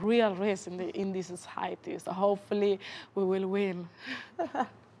they are a real risk in this society. So hopefully we will win.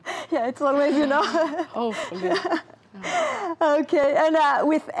 Yeah, it's always, you know. Hopefully. Okay, and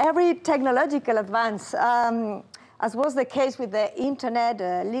with every technological advance, as was the case with the internet,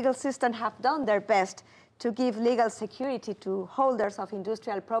 legal systems have done their best to give legal security to holders of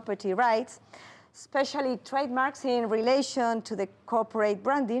industrial property rights, especially trademarks in relation to the corporate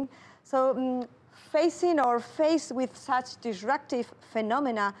branding. So faced with such disruptive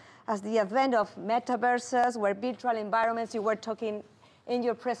phenomena as the advent of metaverses, where virtual environments, you were talking in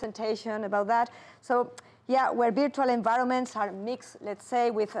your presentation about that. So yeah, where virtual environments are mixed, let's say,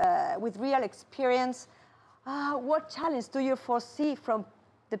 with real experience, what challenge do you foresee from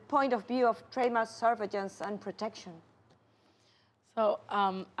the point of view of trademark surveillance and protection? So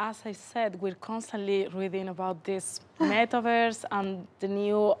as I said, we're constantly reading about this metaverse and the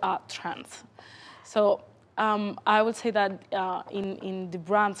new trends. So I would say that in the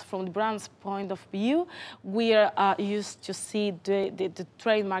brands, from the brand's point of view, we are used to see the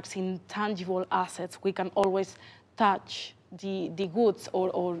trademarks in tangible assets. We can always touch the goods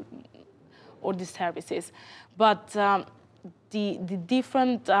or the services. But the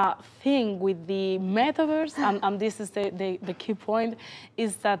different thing with the metaverse, and this is the key point,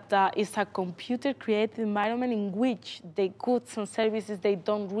 is that it's a computer-created environment in which the goods and services, they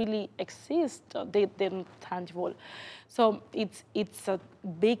don't really exist, they're not tangible. So it's a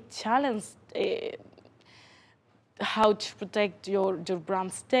big challenge how to protect your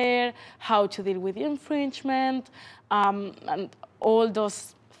brands there, how to deal with infringement, and all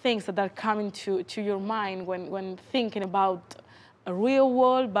those things that are coming to your mind when thinking about a real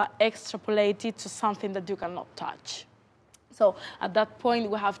world, but extrapolated to something that you cannot touch. So at that point,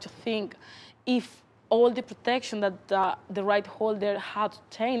 we have to think if all the protection that the right holder had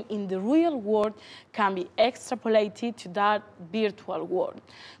obtained in the real world can be extrapolated to that virtual world.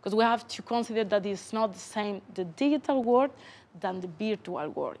 Because we have to consider that it's not the same, the digital world, than the virtual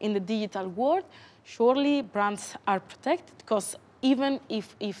world. In the digital world, surely brands are protected, because even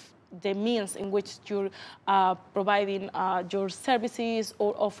if the means in which you're providing your services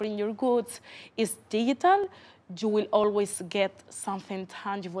or offering your goods is digital, you will always get something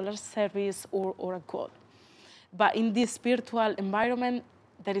tangible, a service or a good. But in this virtual environment,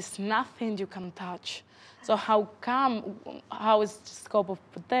 there is nothing you can touch. So how is the scope of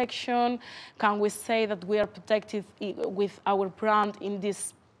protection? Can we say that we are protected with our brand in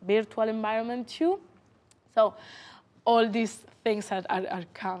this virtual environment too? So all these things are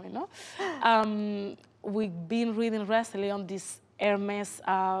coming. No? We've been reading recently on this Hermes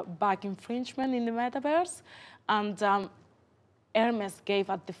back infringement in the metaverse, and Hermes gave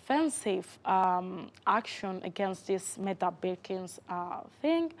a defensive action against this Meta Birkins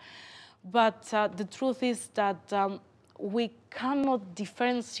thing. But the truth is that we cannot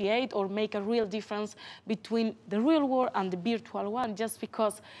differentiate or make a real difference between the real world and the virtual one, just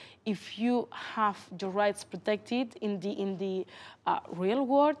because if you have your rights protected in the real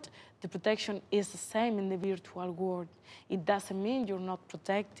world, the protection is the same in the virtual world. It doesn't mean you're not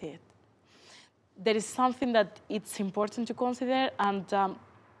protected. There is something that it's important to consider, and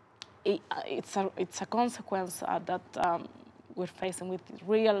it's a consequence that we're facing with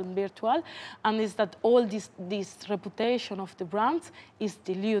real and virtual, and is that all this reputation of the brands is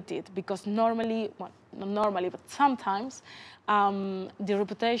diluted, because normally, well, not normally, but sometimes the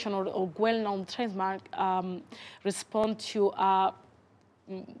reputation or well-known trademark respond to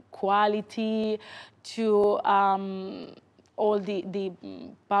quality, to all the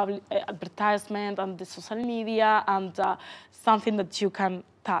public advertisement and the social media, and something that you can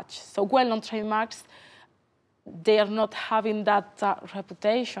touch. So well-known trademarks, they are not having that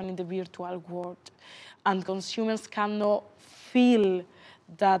reputation in the virtual world, and consumers cannot feel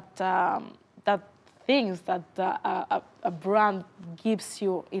that that things that a brand gives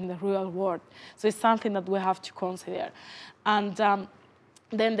you in the real world. So it's something that we have to consider. And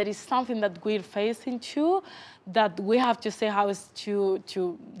then there is something that we're facing too, that we have to say how is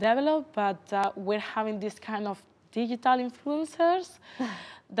to develop, but we're having this kind of digital influencers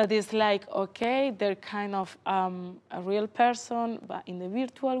that is like, okay, they're kind of a real person, but in the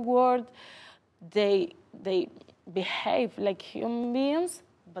virtual world, they behave like human beings,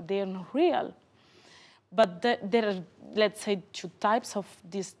 but they are not real. But there are, let's say, two types of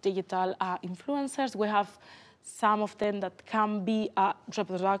these digital influencers. We have some of them that can be a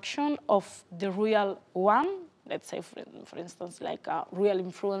reproduction of the real one. Let's say, for instance, like real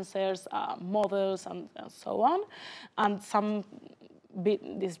influencers, models, and so on. And some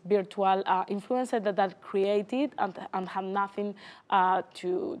these virtual influencers that are created and have nothing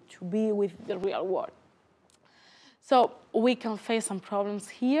to be with the real world. So we can face some problems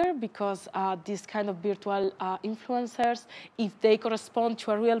here, because these kind of virtual influencers, if they correspond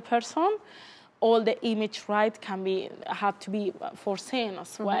to a real person, all the image right have to be foreseen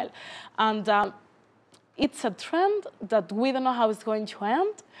as well. And it's a trend that we don't know how it's going to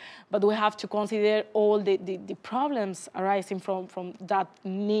end, but we have to consider all the problems arising from that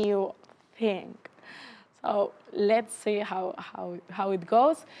new thing. So let's see how it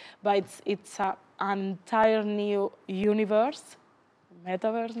goes. But it's an entire new universe,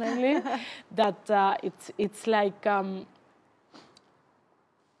 metaverse namely, that it's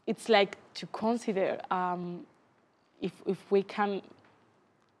like to consider if we can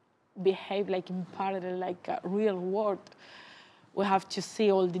behave like in parallel, like a real world. We have to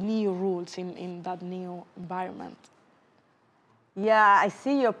see all the new rules in that new environment. Yeah, I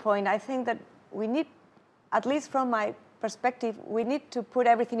see your point. I think that we need, at least from my perspective, we need to put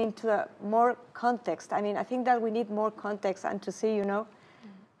everything into a more context. I mean, I think that we need more context and to see,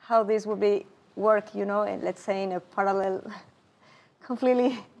 how this would work, and let's say in a parallel,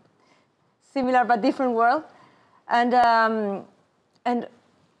 completely similar but different world. And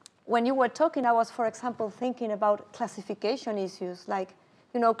when you were talking, I was, for example, thinking about classification issues. Like,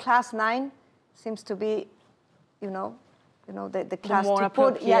 class 9 seems to be, the class to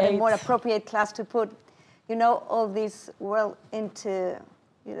put, the more appropriate class to put, all this world into,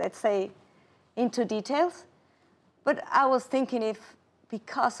 let's say, into details. But I was thinking if,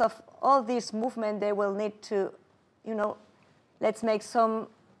 because of all this movement, they will need to, let's make some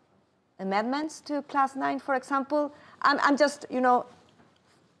amendments to class 9, for example. I'm just, you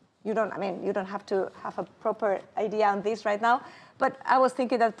don't have to have a proper idea on this right now, but I was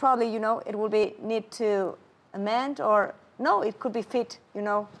thinking that probably, it will need to amend, or no, it could be fit,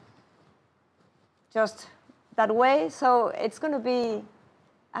 just that way. So it's going to be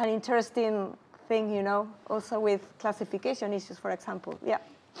an interesting thing, also with classification issues, for example. Yeah.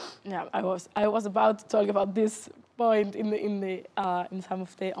 Yeah, I was about to talk about this point in some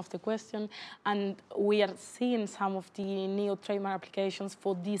of the question, and we are seeing some of the new trademark applications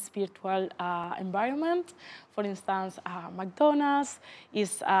for this virtual environment. For instance, McDonald's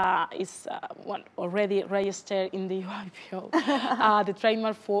is already registered in the UIPO the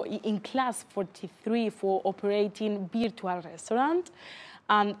trademark in class 43 for operating virtual restaurant,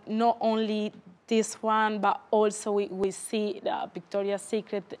 and not only this one, but also we see Victoria's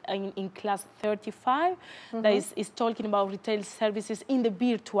Secret in class 35 that is talking about retail services in the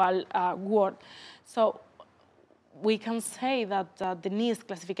virtual world. So we can say that the NIST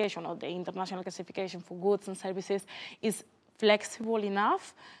classification, or the international classification for goods and services, is flexible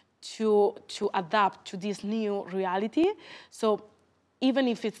enough to adapt to this new reality. So even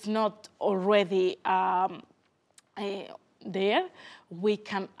if it's not already there, we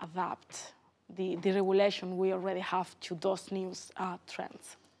can adapt the regulation we already have to those new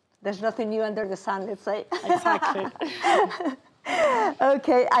trends. There's nothing new under the sun, let's say. Exactly.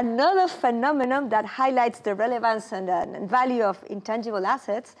 Okay, another phenomenon that highlights the relevance and value of intangible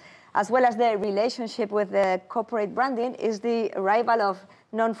assets, as well as their relationship with the corporate branding, is the arrival of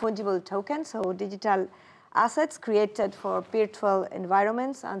non-fungible tokens, so digital assets created for virtual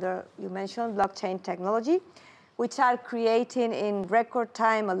environments under, you mentioned, blockchain technology, which are creating in record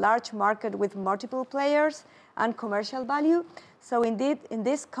time a large market with multiple players and commercial value. So indeed, in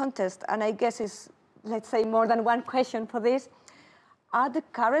this context, and I guess it's, let's say, more than one question for this, are the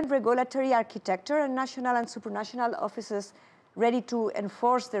current regulatory architecture and national and supranational offices ready to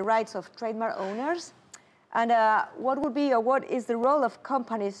enforce the rights of trademark owners? And what would be, or what is the role of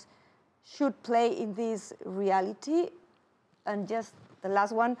companies should play in this reality? And just the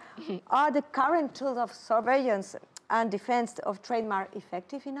last one, are the current tools of surveillance and defense of trademark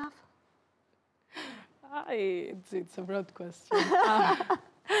effective enough? It's a broad question. I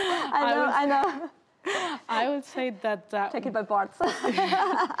know. I would say that... Take it by parts.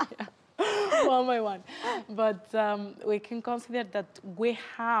 Yeah. One by one. But we can consider that we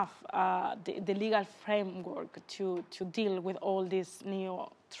have the legal framework to deal with all these new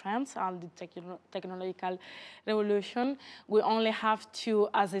trends and the technological revolution. We only have to,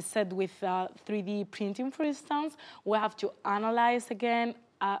 as I said, with 3D printing, for instance, we have to analyze again,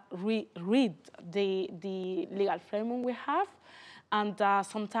 read the legal framework we have. And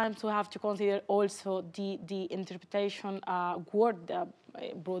sometimes we have to consider also the interpretation word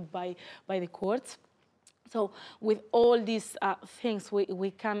brought by the courts. So with all these things,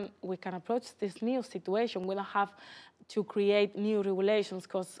 we can approach this new situation. We don't have to create new regulations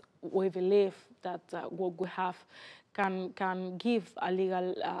because we believe that what we have can give a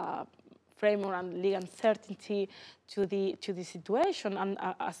legal framework and legal certainty to the situation. And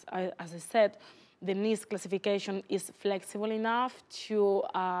as I said, the NIST classification is flexible enough to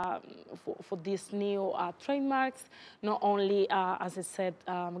for these new trademarks, not only, as I said,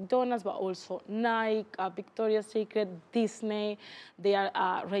 McDonald's, but also Nike, Victoria's Secret, Disney. They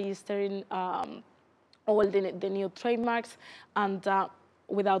are registering all the new trademarks, and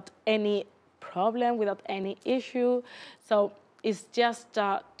without any problem, without any issue. So it's just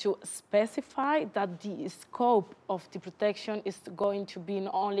to specify that the scope of the protection is going to be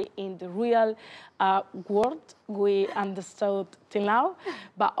not only in the real world we understood till now,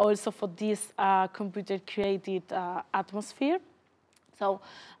 but also for this computer-created atmosphere. So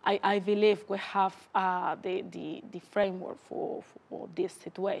I believe we have the framework for this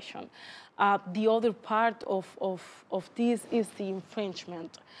situation. The other part of this is the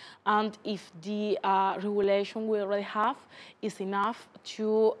infringement. And if the regulation we already have is enough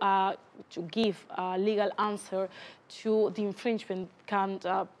to give a legal answer to the infringement can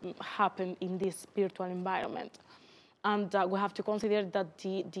happen in this virtual environment. And we have to consider that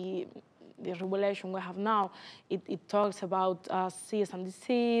the regulation we have now, it talks about cease and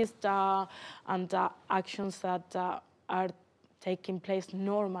desist and actions that are taking place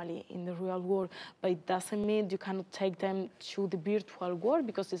normally in the real world, but it doesn't mean you cannot take them to the virtual world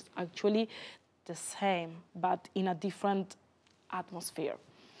because it's actually the same, but in a different atmosphere.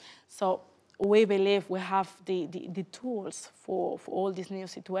 So we believe we have the tools for all this new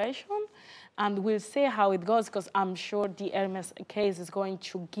situation, and we'll see how it goes, because I'm sure the Hermes case is going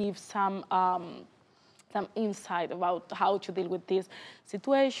to give some insight about how to deal with this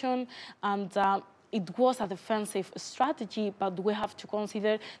situation. And it was a defensive strategy, but we have to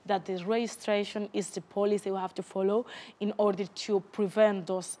consider that the registration is the policy we have to follow in order to prevent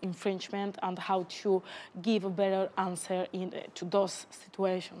those infringements and how to give a better answer to those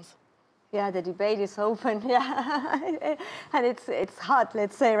situations. Yeah, the debate is open, yeah, and it's hot,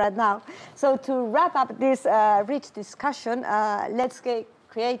 let's say, right now. So to wrap up this rich discussion, let's get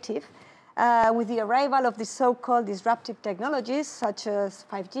creative. With the arrival of the so-called disruptive technologies, such as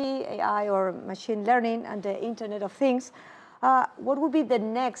 5G, AI, or machine learning, and the Internet of Things, what would be the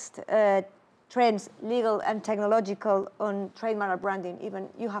next trends, legal and technological, on trademark branding? Even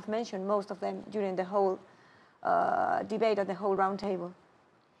you have mentioned most of them during the whole debate at the whole roundtable.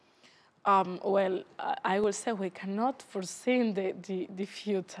 Well, I will say we cannot foresee the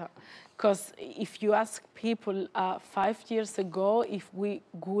future, because if you ask people 5 years ago if we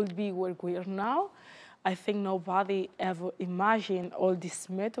would be where we are now, I think nobody ever imagined all this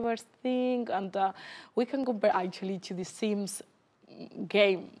metaverse thing, and we can compare actually to the Sims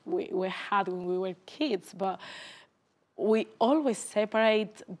game we had when we were kids, but we always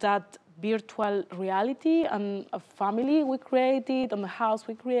separate that virtual reality and a family we created and the house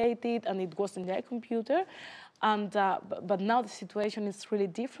we created, and it was in their computer. And but now the situation is really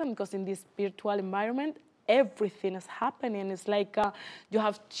different, because in this virtual environment, everything is happening. It's like you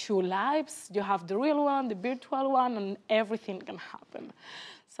have two lives. You have the real one, the virtual one, and everything can happen.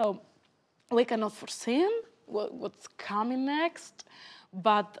 So we cannot foresee what's coming next,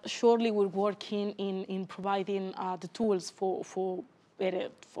 but surely we're working in providing the tools for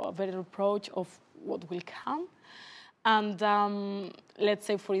a better approach of what will come. And let's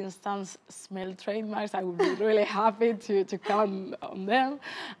say, for instance, smell trademarks, I would be really happy to come on them.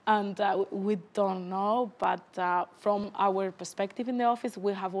 And we don't know, but from our perspective in the office,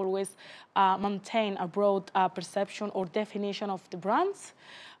 we have always maintained a broad perception or definition of the brands,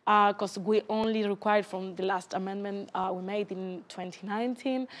 because we only required, from the last amendment we made in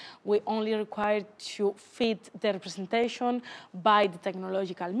 2019, we only required to fit the representation by the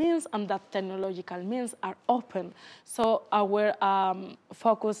technological means, and that technological means are open. So our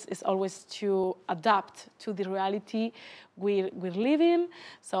focus is always to adapt to the reality we're living.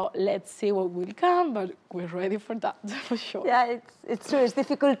 So let's see what will come, but we're ready for that, for sure. Yeah, it's true. It's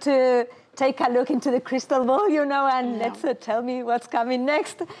difficult to take a look into the crystal ball, you know, and let's tell me what's coming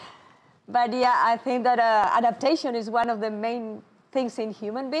next. But yeah, I think that adaptation is one of the main things in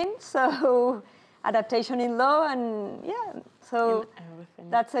human beings. So adaptation in law, and yeah, so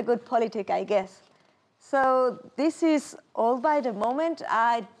that's a good politic, I guess. So this is all by the moment.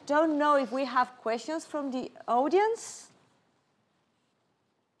 I don't know if we have questions from the audience.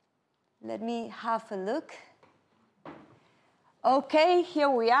 Let me have a look. Okay, here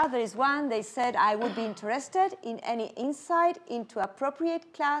we are. There is one. They said, I would be interested in any insight into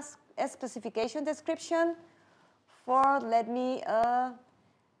appropriate class specification description for, let me, I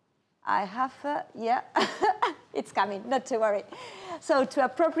have, yeah, it's coming, not to worry. So to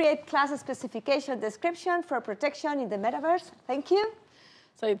appropriate class specification description for protection in the metaverse. Thank you.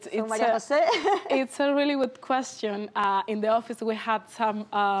 So it's a really good question. In the office, we had some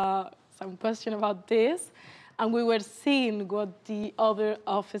question about this, and we were seeing what the other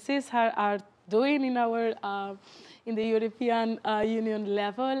offices are doing in our in the European Union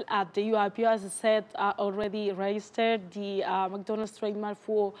level. At the UIPO, as I said, already registered the McDonald's trademark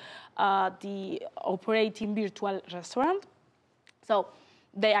for the operating virtual restaurant. So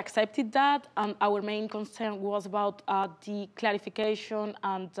they accepted that, and our main concern was about the clarification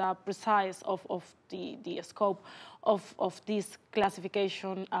and precise of the scope of this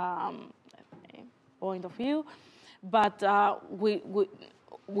classification point of view. But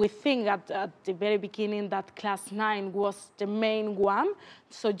we think at the very beginning that class 9 was the main one.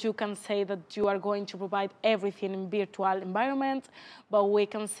 So you can say that you are going to provide everything in virtual environment, but we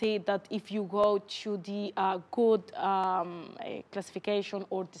can see that if you go to the good classification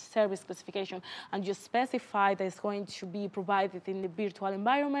or the service classification, and you specify that it's going to be provided in the virtual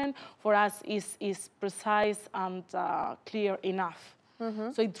environment, for us is precise and clear enough.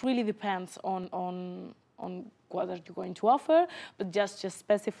 Mm-hmm. So it really depends on what are you going to offer, but just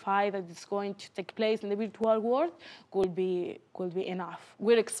specify that it's going to take place in the virtual world could be enough.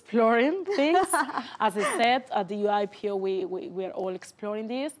 We're exploring things. As I said, at the UIPO, we're all exploring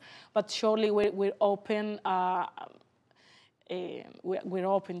this, but surely we're open. We're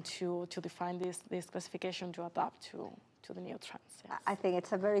open to define this classification to adapt to the new trends. Yes. I think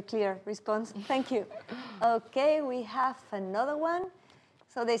it's a very clear response. Thank you. Okay, we have another one.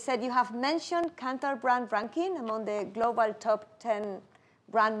 So they said you have mentioned Kantar brand ranking among the global top 10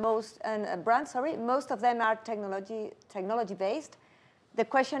 brands. Most of them are technology based. The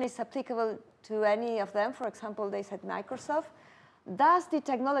question is applicable to any of them. For example, they said Microsoft. Does the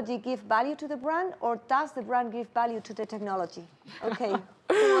technology give value to the brand, or does the brand give value to the technology? Okay,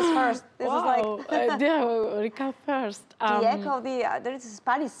 who was first? This is like Rika first. The egg of the there is a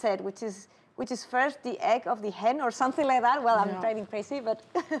Spanish said, which is first the egg of the hen or something like that. Well, I'm driving crazy, but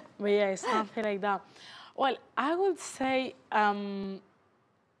yeah, something like that. Well, I would say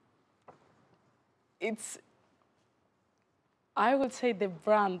the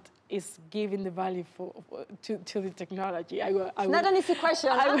brand is giving the value to the technology? It's not an easy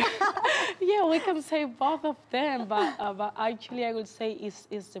question. Yeah, we can say both of them, but actually I would say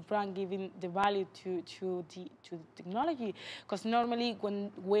is the brand giving the value to the technology? Because normally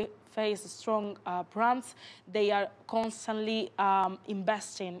when we face strong brands, they are constantly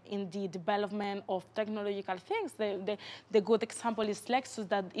investing in the development of technological things. The good example is Lexus,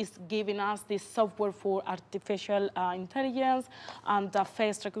 that is giving us this software for artificial intelligence and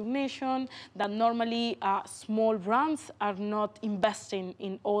face recognition that normally small brands are not investing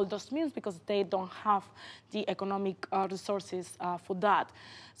in all those means because they don't have the economic resources for that.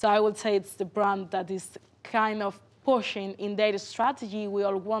 So I would say it's the brand that is kind of pushing in their strategy. We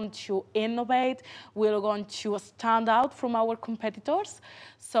all want to innovate. We all want to stand out from our competitors.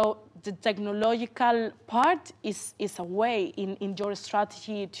 So the technological part is a way in your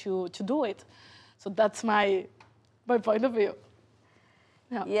strategy to do it. So that's my point of view.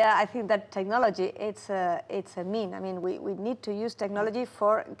 Yeah. Yeah, I think that technology, it's a mean. I mean, we need to use technology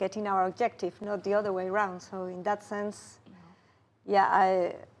for getting our objective, not the other way around. So in that sense,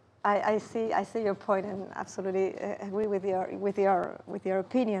 yeah, I see your point and absolutely agree with your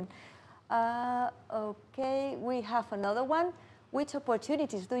opinion. Okay, we have another one. Which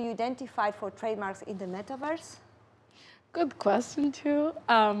opportunities do you identify for trademarks in the metaverse? Good question too.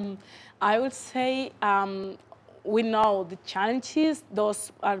 I would say we know the challenges;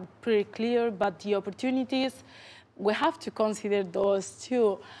 those are pretty clear. But the opportunities, we have to consider those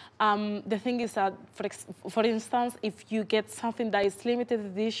too. The thing is that, for instance, if you get something that is limited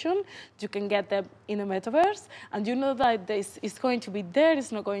edition, you can get them in the metaverse, and you know that it's going to be there,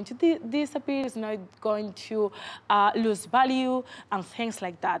 it's not going to disappear, it's not going to lose value, and things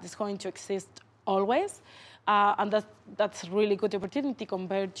like that. It's going to exist always, and that's a really good opportunity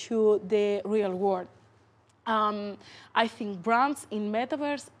compared to the real world. I think brands in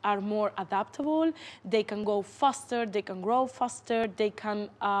metaverse are more adaptable. They can go faster, they can grow faster, they can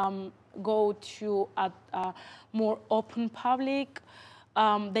go to a more open public,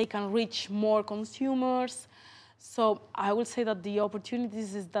 they can reach more consumers. So I would say that the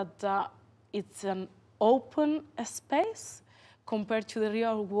opportunities is that it's an open space compared to the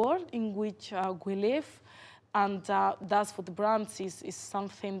real world in which we live. And that's for the brands is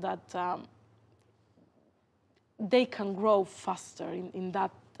something that they can grow faster in that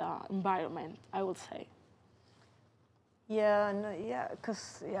environment, I would say. Yeah, no, yeah,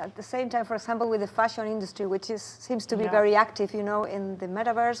 because at the same time, for example, with the fashion industry, which seems to be very active, you know, in the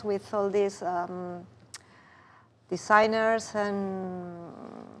metaverse with all these designers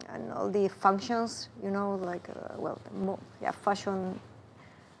and all the functions, you know, like fashion,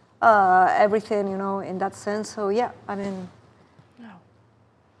 everything, you know, in that sense. So yeah, I mean.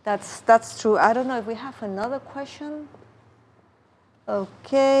 That's true. I don't know if we have another question.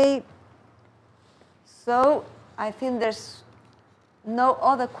 Okay. So I think there's no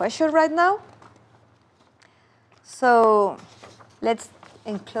other question right now. So let's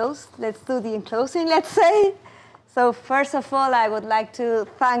do the enclosing, let's say. So first of all, I would like to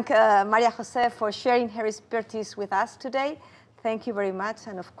thank Maria Jose for sharing her expertise with us today. Thank you very much.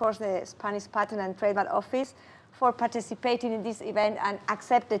 And of course, the Spanish Patent and Trademark Office for participating in this event and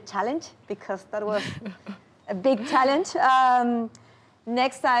accept the challenge, because that was a big challenge.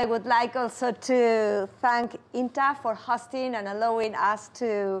 Next, I would like also to thank INTA for hosting and allowing us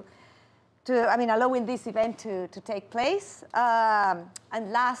allowing this event to take place.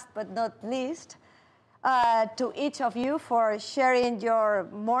 And last but not least, to each of you for sharing your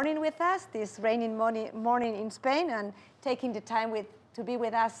morning with us, this rainy morning in Spain, and taking the time to be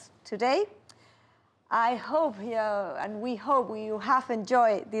with us today. I hope and we hope you have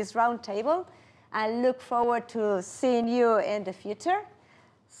enjoyed this roundtable and look forward to seeing you in the future.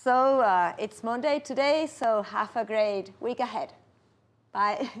 So it's Monday today, so have a great week ahead.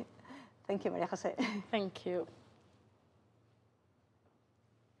 Bye. Thank you, Maria Jose. Thank you.